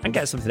appreciation and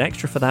get something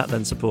extra for that,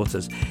 then support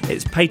us.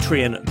 It's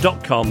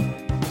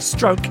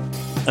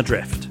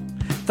patreon.com/adrift.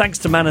 Thanks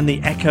to Man and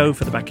the Echo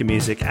for the backing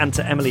music and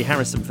to Emily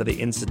Harrison for the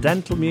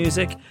incidental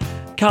music.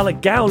 Carla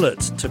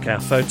Gowlett took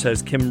our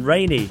photos. Kim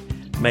Rainey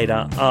made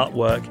our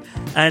artwork.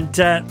 And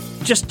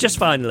just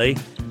finally,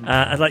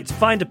 I'd like to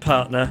find a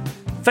partner,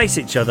 face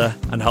each other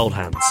and hold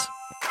hands.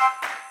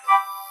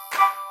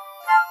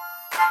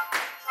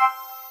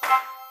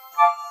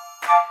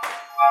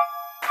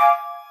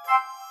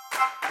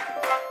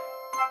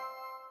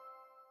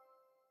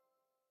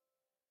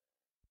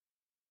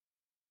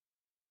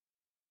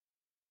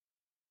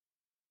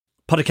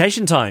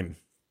 Podication time.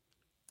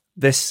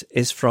 This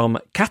is from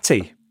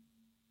Catty.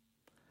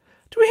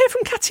 Did we hear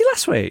from Catty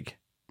last week?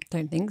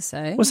 Don't think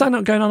so. Was I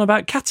not going on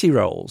about Catty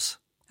rolls?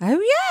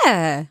 Oh,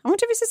 yeah. I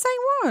wonder if it's the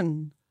same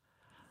one.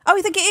 Oh,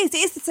 I think it is.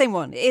 It is the same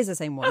one. It is the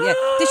same one, yeah.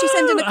 Did she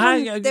send in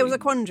there was a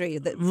quandary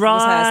that was hers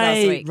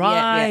last week.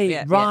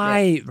 Right.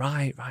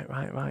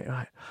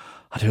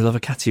 I do love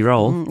a Catty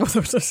roll.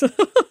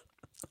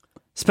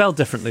 Spelled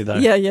differently, though.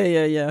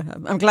 Yeah.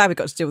 I'm glad we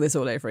got to do this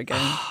all over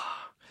again.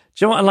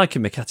 Do you know what I like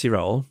in my Catty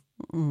roll?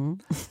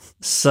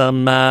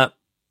 Some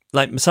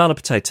masala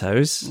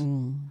potatoes, a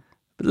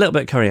little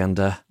bit of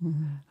coriander,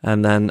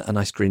 and then a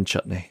nice green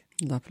chutney.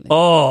 Lovely.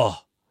 Oh,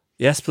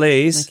 yes,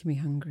 please. Making me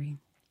hungry.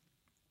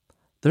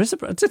 Did I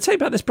tell you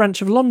about this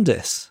branch of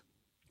Londis?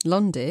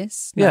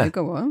 Londis? No, Yeah.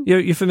 go on.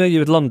 You're familiar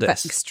with Londis?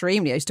 That's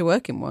extremely. I used to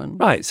work in one.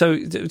 Right, so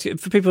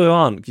for people who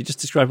aren't, you just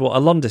describe what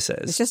a Londis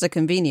is. It's just a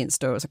convenience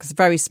store. It's like a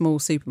very small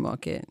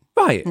supermarket.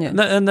 Right, Yeah.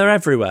 and they're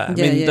everywhere. I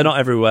mean, they're not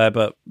everywhere,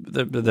 but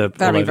they're Very,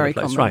 all over very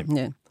the place. common. Right.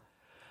 Yeah.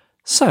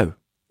 So,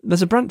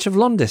 there's a branch of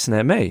Londis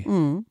near me.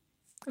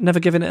 Never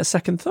given it a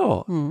second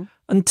thought.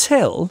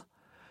 Until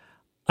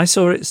I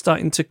saw it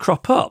starting to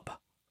crop up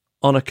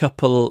on a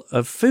couple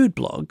of food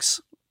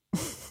blogs.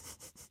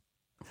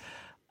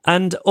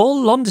 And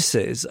all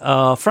Londises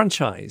are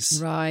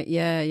franchise. Right,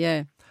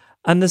 yeah.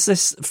 And there's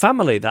this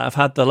family that have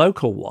had the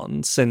local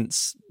one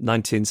since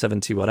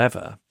 1970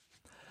 whatever.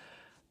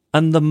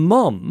 And the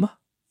mum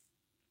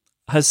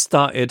has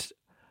started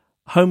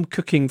home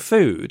cooking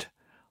food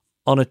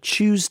on a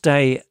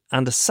Tuesday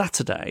and a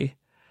Saturday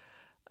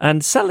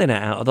and selling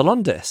it out of the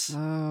Londis.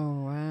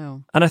 Oh,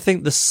 wow. And I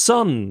think the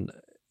son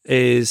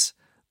is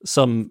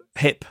some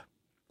hip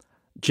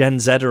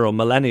Gen Zer or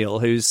millennial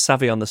who's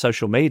savvy on the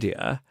social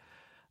media.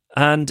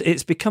 And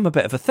it's become a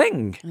bit of a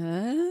thing.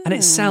 And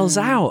it sells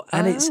out.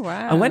 And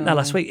wow. I went there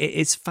last week.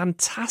 It's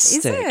fantastic.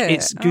 Is it?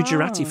 It's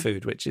Gujarati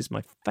food, which is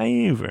my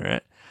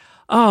favourite.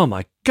 Oh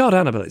my God,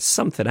 Annabelle, it's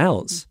something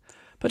else.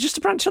 But just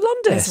a branch of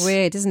Londis. It's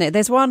weird, isn't it?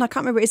 There's one, I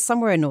can't remember, it's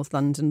somewhere in North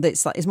London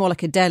that's like, it's more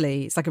like a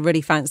deli. It's like a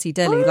really fancy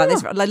deli.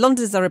 Like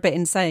Londoners are a bit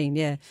insane,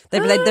 yeah.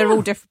 They're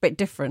all bit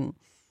different.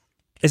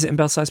 Is it in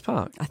Belsize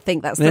Park? I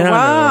think that's the I know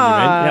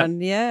what one. you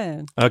mean.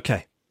 Yeah.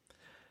 Okay.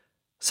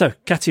 So,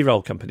 Catty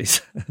Roll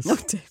Companies.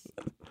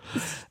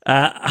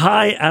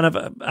 Hi,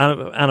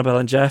 Annabelle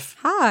and Jeff.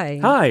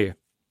 Hi.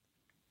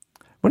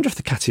 Wonder if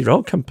the Catty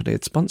Roll Company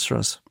would sponsor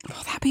us.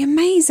 Oh, that'd be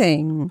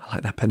amazing. I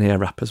like that paneer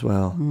wrap as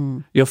well.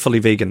 You're fully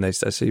vegan these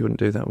days, so you wouldn't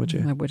do that, would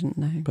you? I wouldn't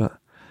know. But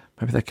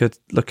maybe they could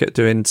look at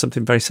doing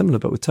something very similar,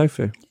 but with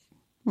tofu.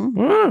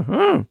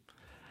 You'd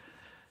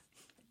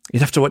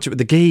have to watch it with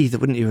the ghee,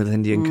 wouldn't you, with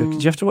Indian cooking?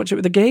 Did you have to watch it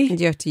with the ghee?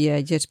 You have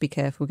to be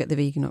careful, get the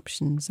vegan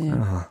options,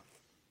 yeah.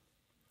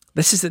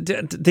 This is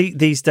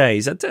these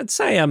days. I'd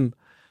say I'm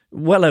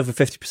well over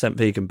 50%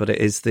 vegan, but it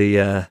is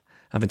the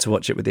having to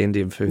watch it with the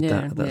Indian food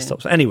that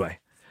stops. Anyway,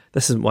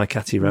 this isn't why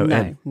Catty wrote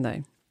in.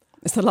 No.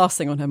 It's the last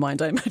thing on her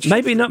mind, I imagine.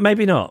 Maybe not.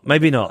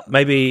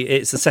 Maybe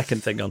it's the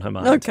second thing on her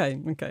mind.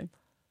 Okay.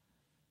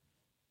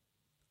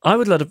 I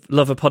would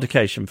love a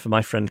podication for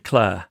my friend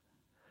Claire.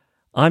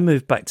 I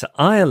moved back to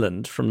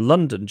Ireland from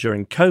London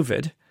during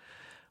COVID,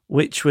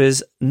 which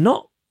was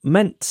not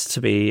meant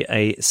to be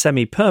a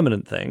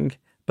semi-permanent thing,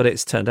 but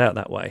it's turned out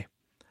that way.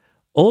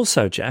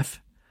 Also,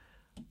 Jeff,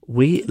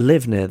 we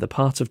live near the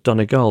part of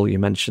Donegal you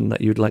mentioned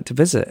that you'd like to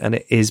visit, and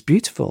it is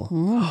beautiful.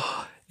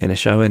 In a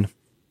show in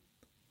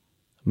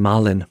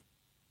Marlin.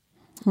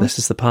 This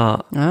is the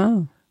part.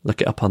 Oh.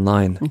 Look it up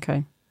online.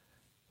 Okay.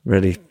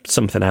 Really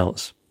something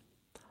else.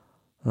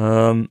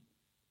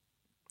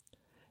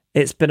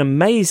 It's been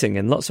amazing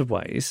in lots of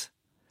ways,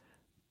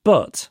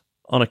 but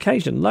on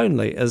occasion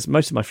lonely, as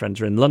most of my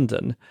friends are in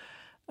London.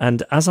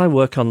 And as I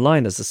work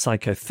online as a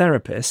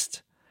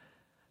psychotherapist,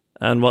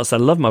 and whilst I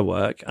love my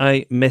work,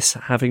 I miss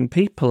having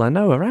people I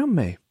know around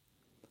me.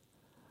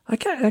 I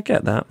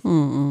get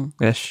that.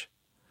 Ish.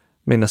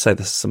 I mean, I say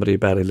this as somebody who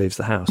barely leaves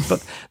the house.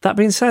 But that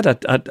being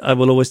said, I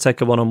will always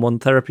take a one-on-one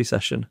therapy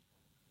session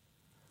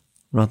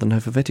rather than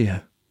over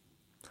video.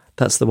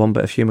 That's the one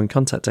bit of human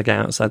contact I get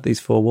outside these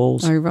four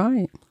walls. Oh,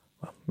 right.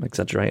 Well, I'm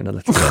exaggerating a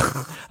little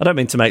bit. I don't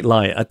mean to make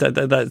light.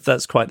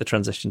 That's quite the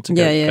transition to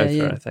go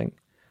through, I think.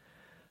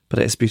 but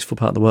it's a beautiful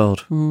part of the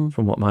world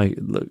from what my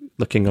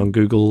looking on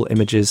Google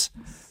Images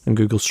and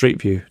Google Street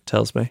View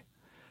tells me.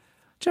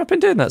 Do you know, I've been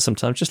doing that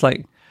sometimes, just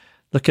like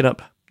looking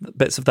up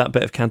bits of that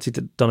bit of County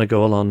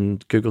Donegal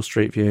on Google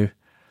Street View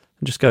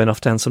and just going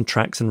off down some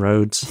tracks and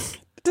roads.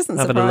 It doesn't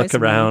having a look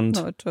around.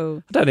 Not at all.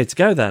 I don't need to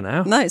go there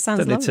now. No, it sounds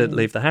don't lovely. need to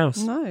leave the house.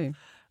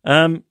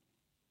 No.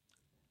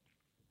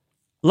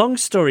 Long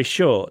story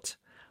short,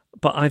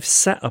 but I've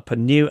set up a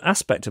new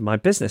aspect of my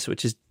business,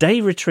 which is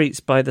day retreats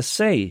by the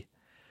sea.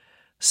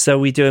 So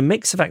we do a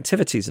mix of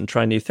activities and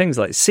try new things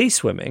like sea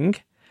swimming,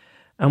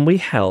 and we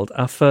held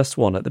our first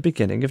one at the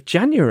beginning of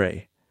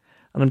January.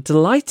 And I'm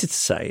delighted to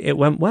say it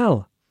went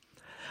well.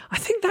 I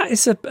think that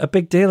is a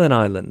big deal in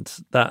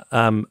Ireland, that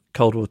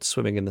cold water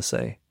swimming in the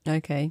sea.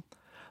 Okay.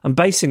 I'm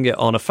basing it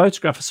on a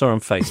photograph I saw on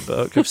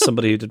Facebook of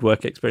somebody who did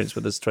work experience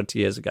with us 20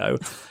 years ago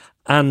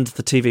and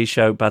the TV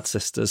show Bad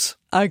Sisters.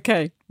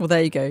 Okay. Well,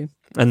 there you go.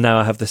 And now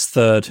I have this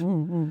third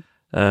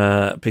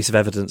piece of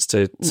evidence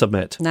to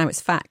submit. Now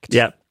it's fact.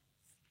 Yeah.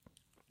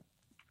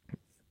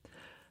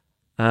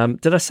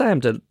 Did I say I'm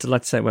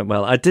delighted to say it went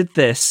well? I did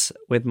this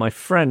with my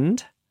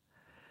friend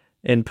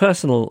in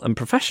personal and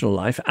professional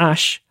life,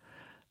 Ash,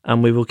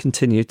 and we will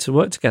continue to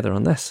work together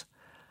on this.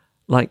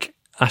 Like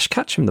Ash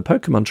Ketchum, the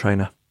Pokemon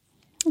trainer.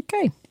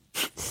 Okay.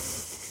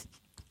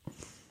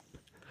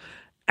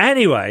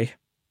 Anyway,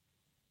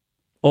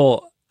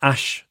 or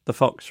Ash the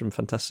Fox from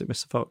Fantastic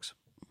Mr. Fox.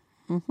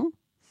 Mm-hmm.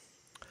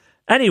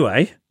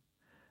 Anyway,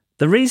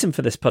 the reason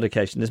for this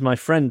publication is my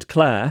friend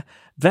Claire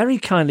very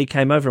kindly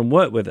came over and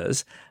worked with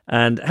us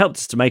and helped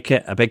us to make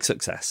it a big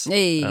success.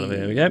 Hey. And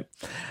there we go.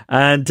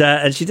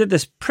 And she did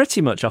this pretty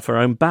much off her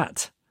own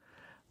bat.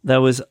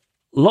 There was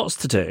lots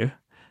to do,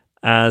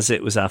 as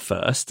it was our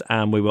first,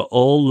 and we were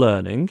all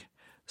learning.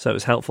 So it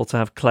was helpful to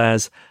have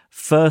Claire's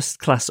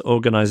first-class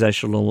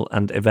organisational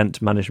and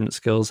event management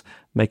skills,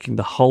 making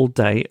the whole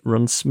day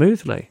run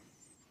smoothly.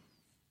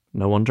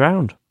 No one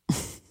drowned.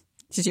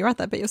 Did you write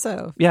that bit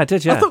yourself? Yeah, I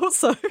did, yeah. I thought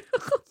so.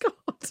 Oh,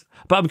 God.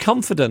 But I'm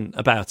confident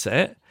about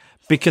it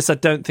because I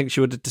don't think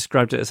she would have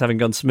described it as having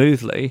gone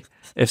smoothly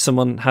if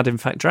someone had in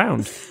fact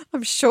drowned.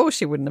 I'm sure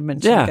she wouldn't have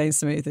mentioned it going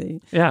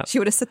smoothly. Yeah. She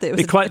would have said that it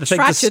was quite a the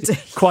tragedy.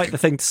 Quite the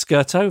thing to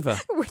skirt over.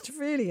 It would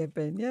really have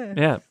been, yeah.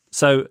 Yeah.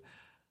 So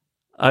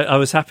I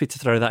was happy to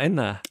throw that in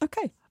there.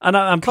 Okay. And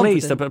I'm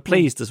pleased, Confident. but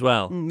pleased as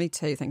well. Me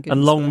too, thank goodness.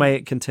 And long may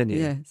it continue.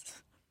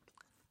 Yes.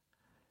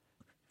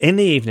 In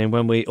the evening,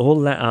 when we all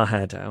let our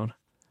hair down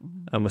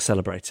and were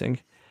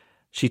celebrating,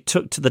 she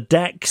took to the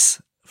decks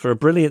for a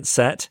brilliant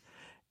set,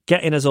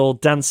 getting us all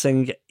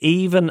dancing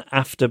even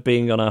after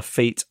being on our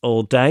feet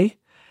all day.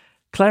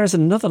 Claire is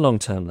another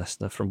long-term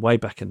listener from way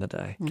back in the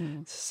day.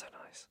 This is so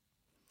nice.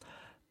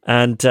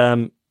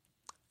 And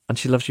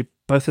she loves you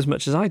both as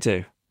much as I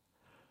do.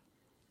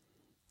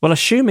 Well,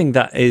 assuming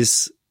that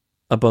is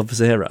above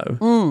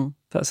zero,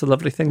 that's a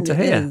lovely thing to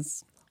hear.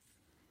 Is.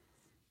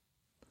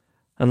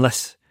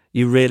 Unless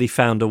you really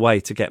found a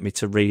way to get me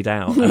to read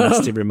out a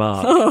nasty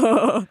remark.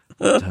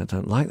 I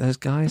don't like those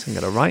guys. I'm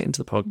going to write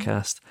into the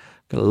podcast.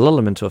 I'm going to lull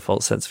him into a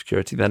false sense of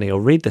security. Then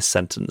he'll read this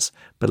sentence,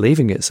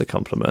 believing it's a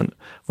compliment,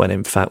 when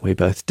in fact we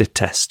both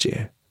detest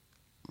you.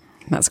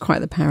 That's quite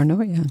the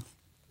paranoia.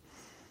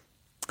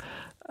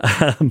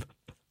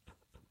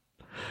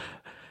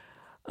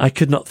 I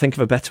could not think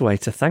of a better way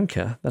to thank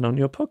her than on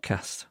your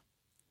podcast.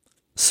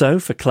 So,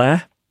 for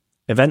Claire,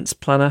 events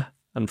planner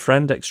and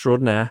friend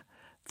extraordinaire,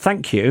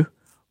 thank you.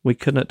 We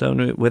couldn't have done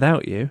it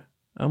without you,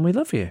 and we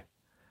love you.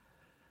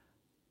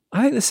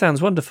 I think this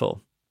sounds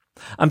wonderful.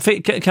 Can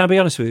I be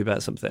honest with you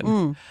about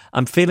something?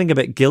 I'm feeling a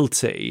bit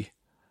guilty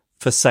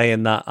for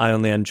saying that I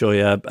only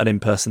enjoy an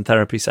in-person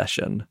therapy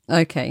session.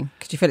 Okay.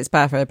 Could you feel it's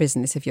bad for her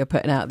business if you're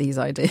putting out these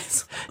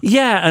ideas?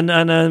 Yeah,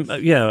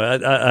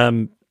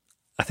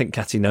 I think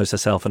Catty knows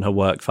herself and her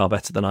work far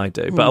better than I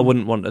do, but I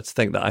wouldn't want her to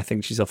think that I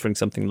think she's offering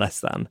something less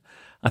than.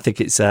 I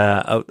think it's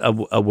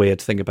a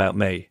weird thing about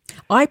me.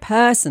 I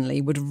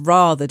personally would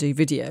rather do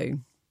video.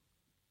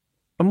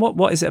 And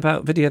what is it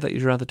about video that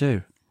you'd rather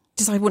do?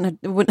 Just I wouldn't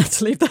have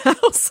to leave the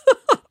house.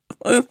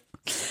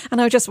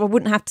 And I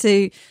wouldn't have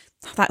to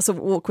that sort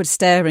of awkward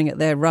staring at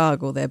their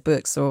rug or their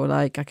books, or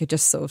like I could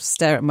just sort of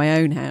stare at my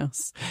own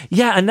house.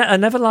 Yeah, I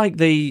never like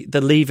the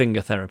leaving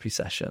a therapy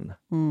session,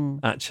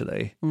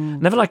 actually.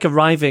 Never like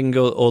arriving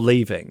or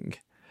leaving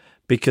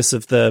because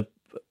of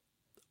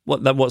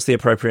what's the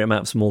appropriate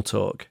amount of small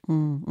talk.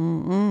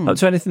 Up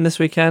to anything this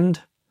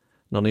weekend?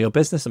 None of your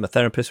business. I'm a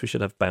therapist. We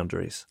should have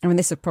boundaries. I mean,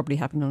 this would probably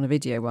happen on a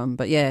video one,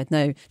 but yeah,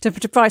 no. To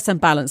provide some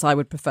balance, I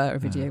would prefer a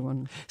video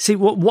one. See,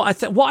 what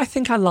I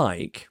think I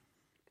like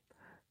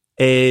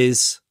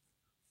is,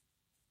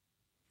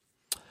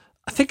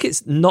 I think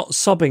it's not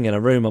sobbing in a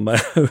room on my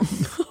own.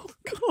 Oh,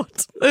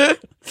 God.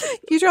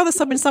 You'd rather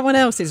sob in someone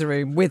else's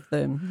room with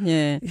them.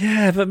 Yeah.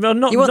 Yeah, but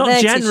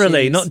not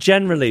generally. Not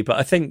generally, but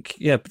I think,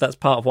 that's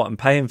part of what I'm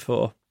paying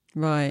for.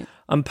 Right.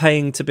 I'm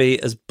paying to be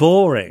as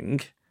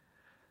boring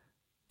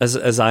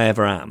as I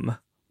ever am,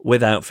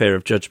 without fear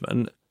of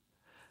judgment.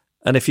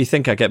 And if you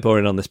think I get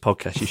boring on this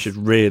podcast, you should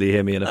really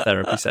hear me in a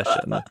therapy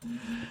session.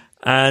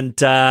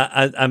 And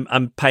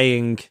I'm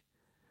paying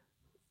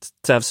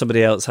to have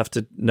somebody else have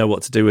to know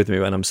what to do with me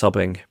when I'm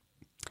sobbing.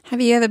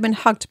 Have you ever been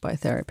hugged by a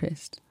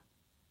therapist?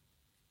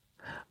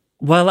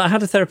 Well, I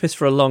had a therapist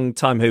for a long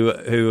time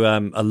who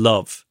I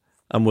love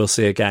and will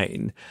see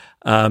again,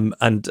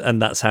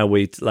 and that's how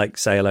we like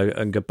say hello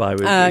and goodbye.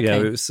 With, Okay. you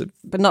know, it was,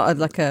 But not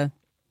like a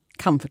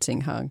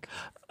comforting hug.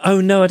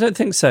 oh no, I don't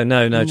think so.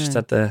 No, just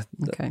had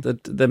Okay.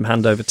 them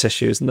hand over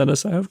tissues, and then I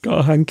say, I've got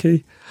a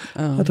hanky.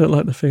 Oh. I don't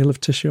like the feel of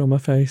tissue on my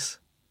face.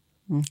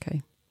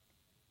 Okay.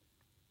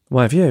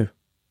 Why have you?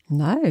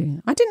 No, I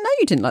didn't know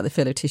you didn't like the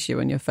feel of tissue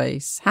on your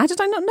face. How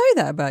did I not know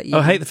that about you? Oh,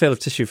 I hate the feel of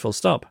tissue, full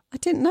stop. I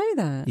didn't know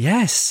that.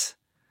 Yes.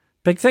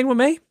 Big thing with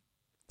me.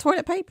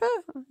 Toilet paper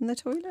in the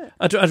toilet?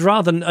 I'd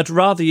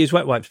rather use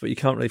wet wipes, but you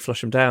can't really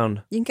flush them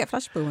down. You can get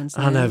flushable ones.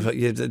 I know, now. but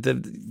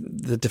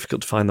they're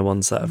difficult to find the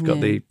ones that have got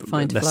Yeah, the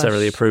fine to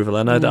necessarily flush. approval.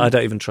 And I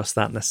don't even trust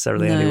that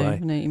necessarily No, anyway. I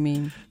know what you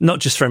mean. Not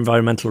just for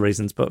environmental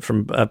reasons, but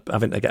from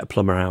having to get a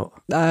plumber out.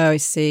 Oh, I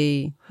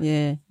see.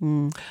 Yeah.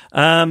 Mm.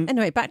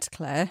 Anyway, back to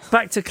Claire.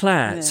 Back to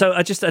Claire. Yeah. So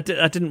I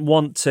didn't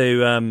want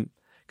to,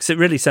 because it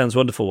really sounds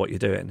wonderful what you're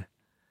doing,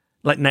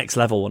 like next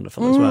level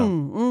wonderful as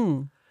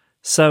well.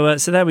 So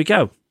there we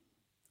go.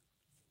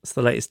 It's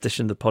the latest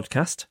edition of the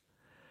podcast.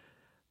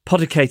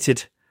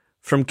 Podicated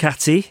from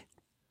Catty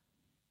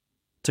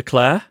to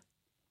Claire.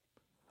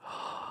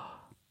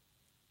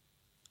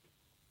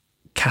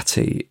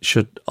 Catty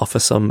should offer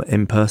some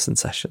in-person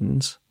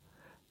sessions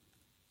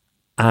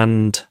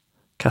and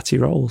Catty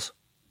rolls.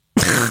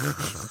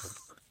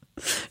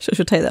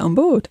 Should take that on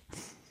board.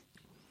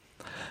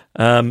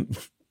 I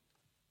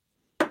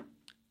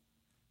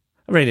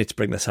really need to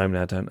bring this home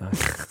now, don't I?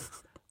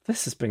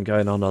 This has been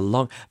going on a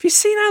long... Have you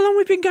seen how long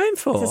we've been going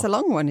for? This is a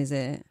long one, is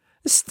it?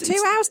 It's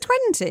 2 hours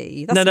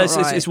 20? That's no, not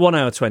right. it's 1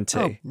 hour 20.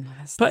 Oh, no,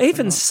 but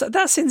even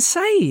that's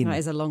insane. That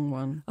is a long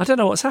one. I don't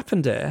know what's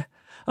happened here.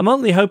 I'm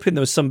only hoping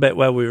there was some bit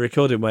where we were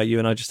recording where you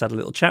and I just had a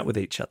little chat with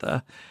each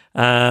other,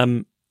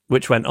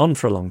 which went on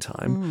for a long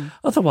time.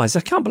 Otherwise,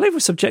 I can't believe we're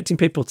subjecting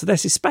people to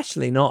this,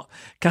 especially not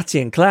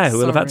Catty and Claire, who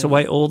will have had to Sorry.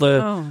 wait all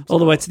the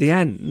way to the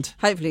end.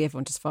 Hopefully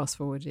everyone just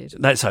fast-forwarded.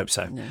 Let's hope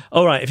so. Yeah.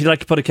 All right, if you'd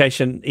like a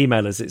podcast,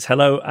 email us. It's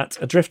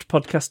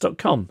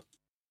hello@adriftpodcast.com.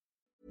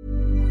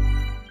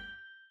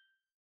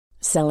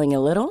 Selling a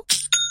little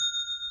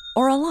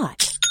or a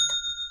lot?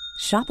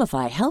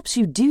 Shopify helps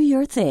you do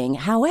your thing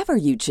however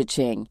you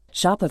cha-ching.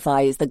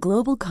 Shopify is the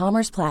global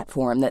commerce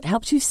platform that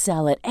helps you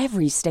sell at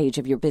every stage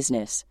of your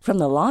business. From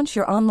the launch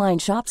your online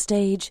shop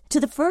stage to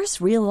the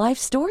first real-life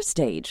store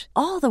stage,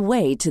 all the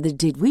way to the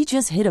did we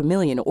just hit a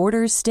million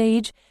orders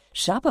stage.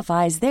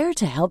 Shopify is there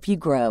to help you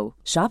grow.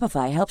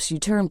 Shopify helps you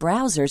turn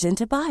browsers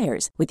into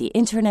buyers with the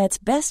internet's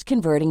best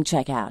converting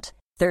checkout.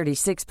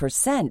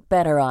 36%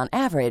 better on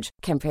average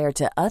compared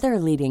to other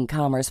leading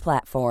commerce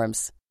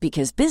platforms.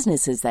 Because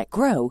businesses that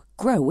grow,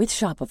 grow with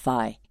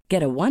Shopify.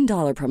 Get a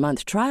 $1 per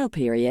month trial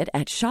period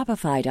at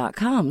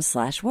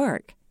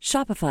shopify.com/work.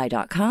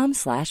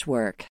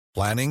 Shopify.com/work.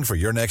 Planning for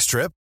your next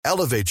trip?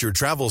 Elevate your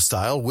travel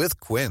style with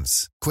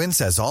Quince. Quince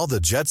has all the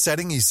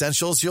jet-setting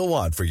essentials you'll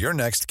want for your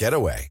next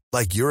getaway,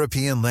 like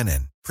European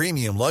linen,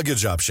 premium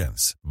luggage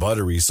options,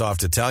 buttery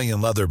soft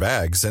Italian leather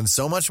bags, and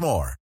so much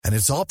more. And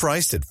it's all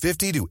priced at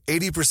 50 to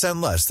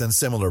 80% less than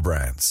similar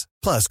brands.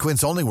 Plus,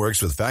 Quince only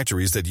works with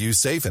factories that use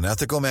safe and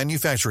ethical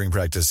manufacturing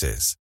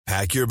practices.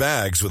 Pack your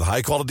bags with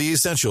high-quality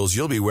essentials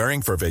you'll be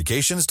wearing for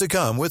vacations to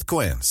come with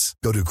Quince.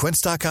 Go to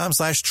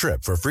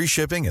quince.com/trip for free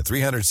shipping and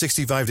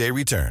 365-day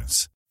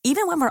returns.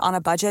 Even when we're on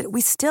a budget,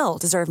 we still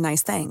deserve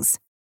nice things.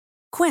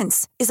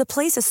 Quince is a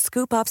place to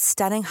scoop up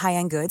stunning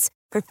high-end goods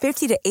for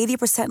 50 to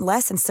 80%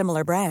 less than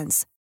similar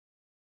brands.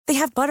 They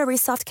have buttery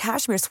soft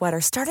cashmere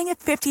sweaters starting at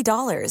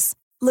 $50,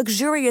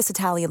 luxurious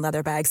Italian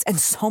leather bags, and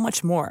so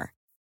much more.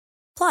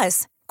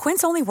 Plus,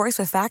 Quince only works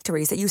with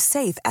factories that use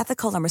safe,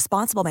 ethical, and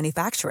responsible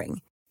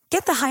manufacturing.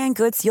 Get the high-end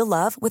goods you'll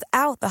love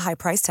without the high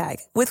price tag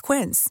with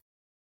Quince.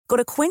 Go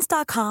to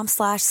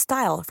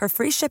quince.com/style for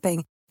free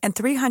shipping and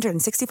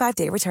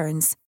 365-day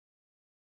returns.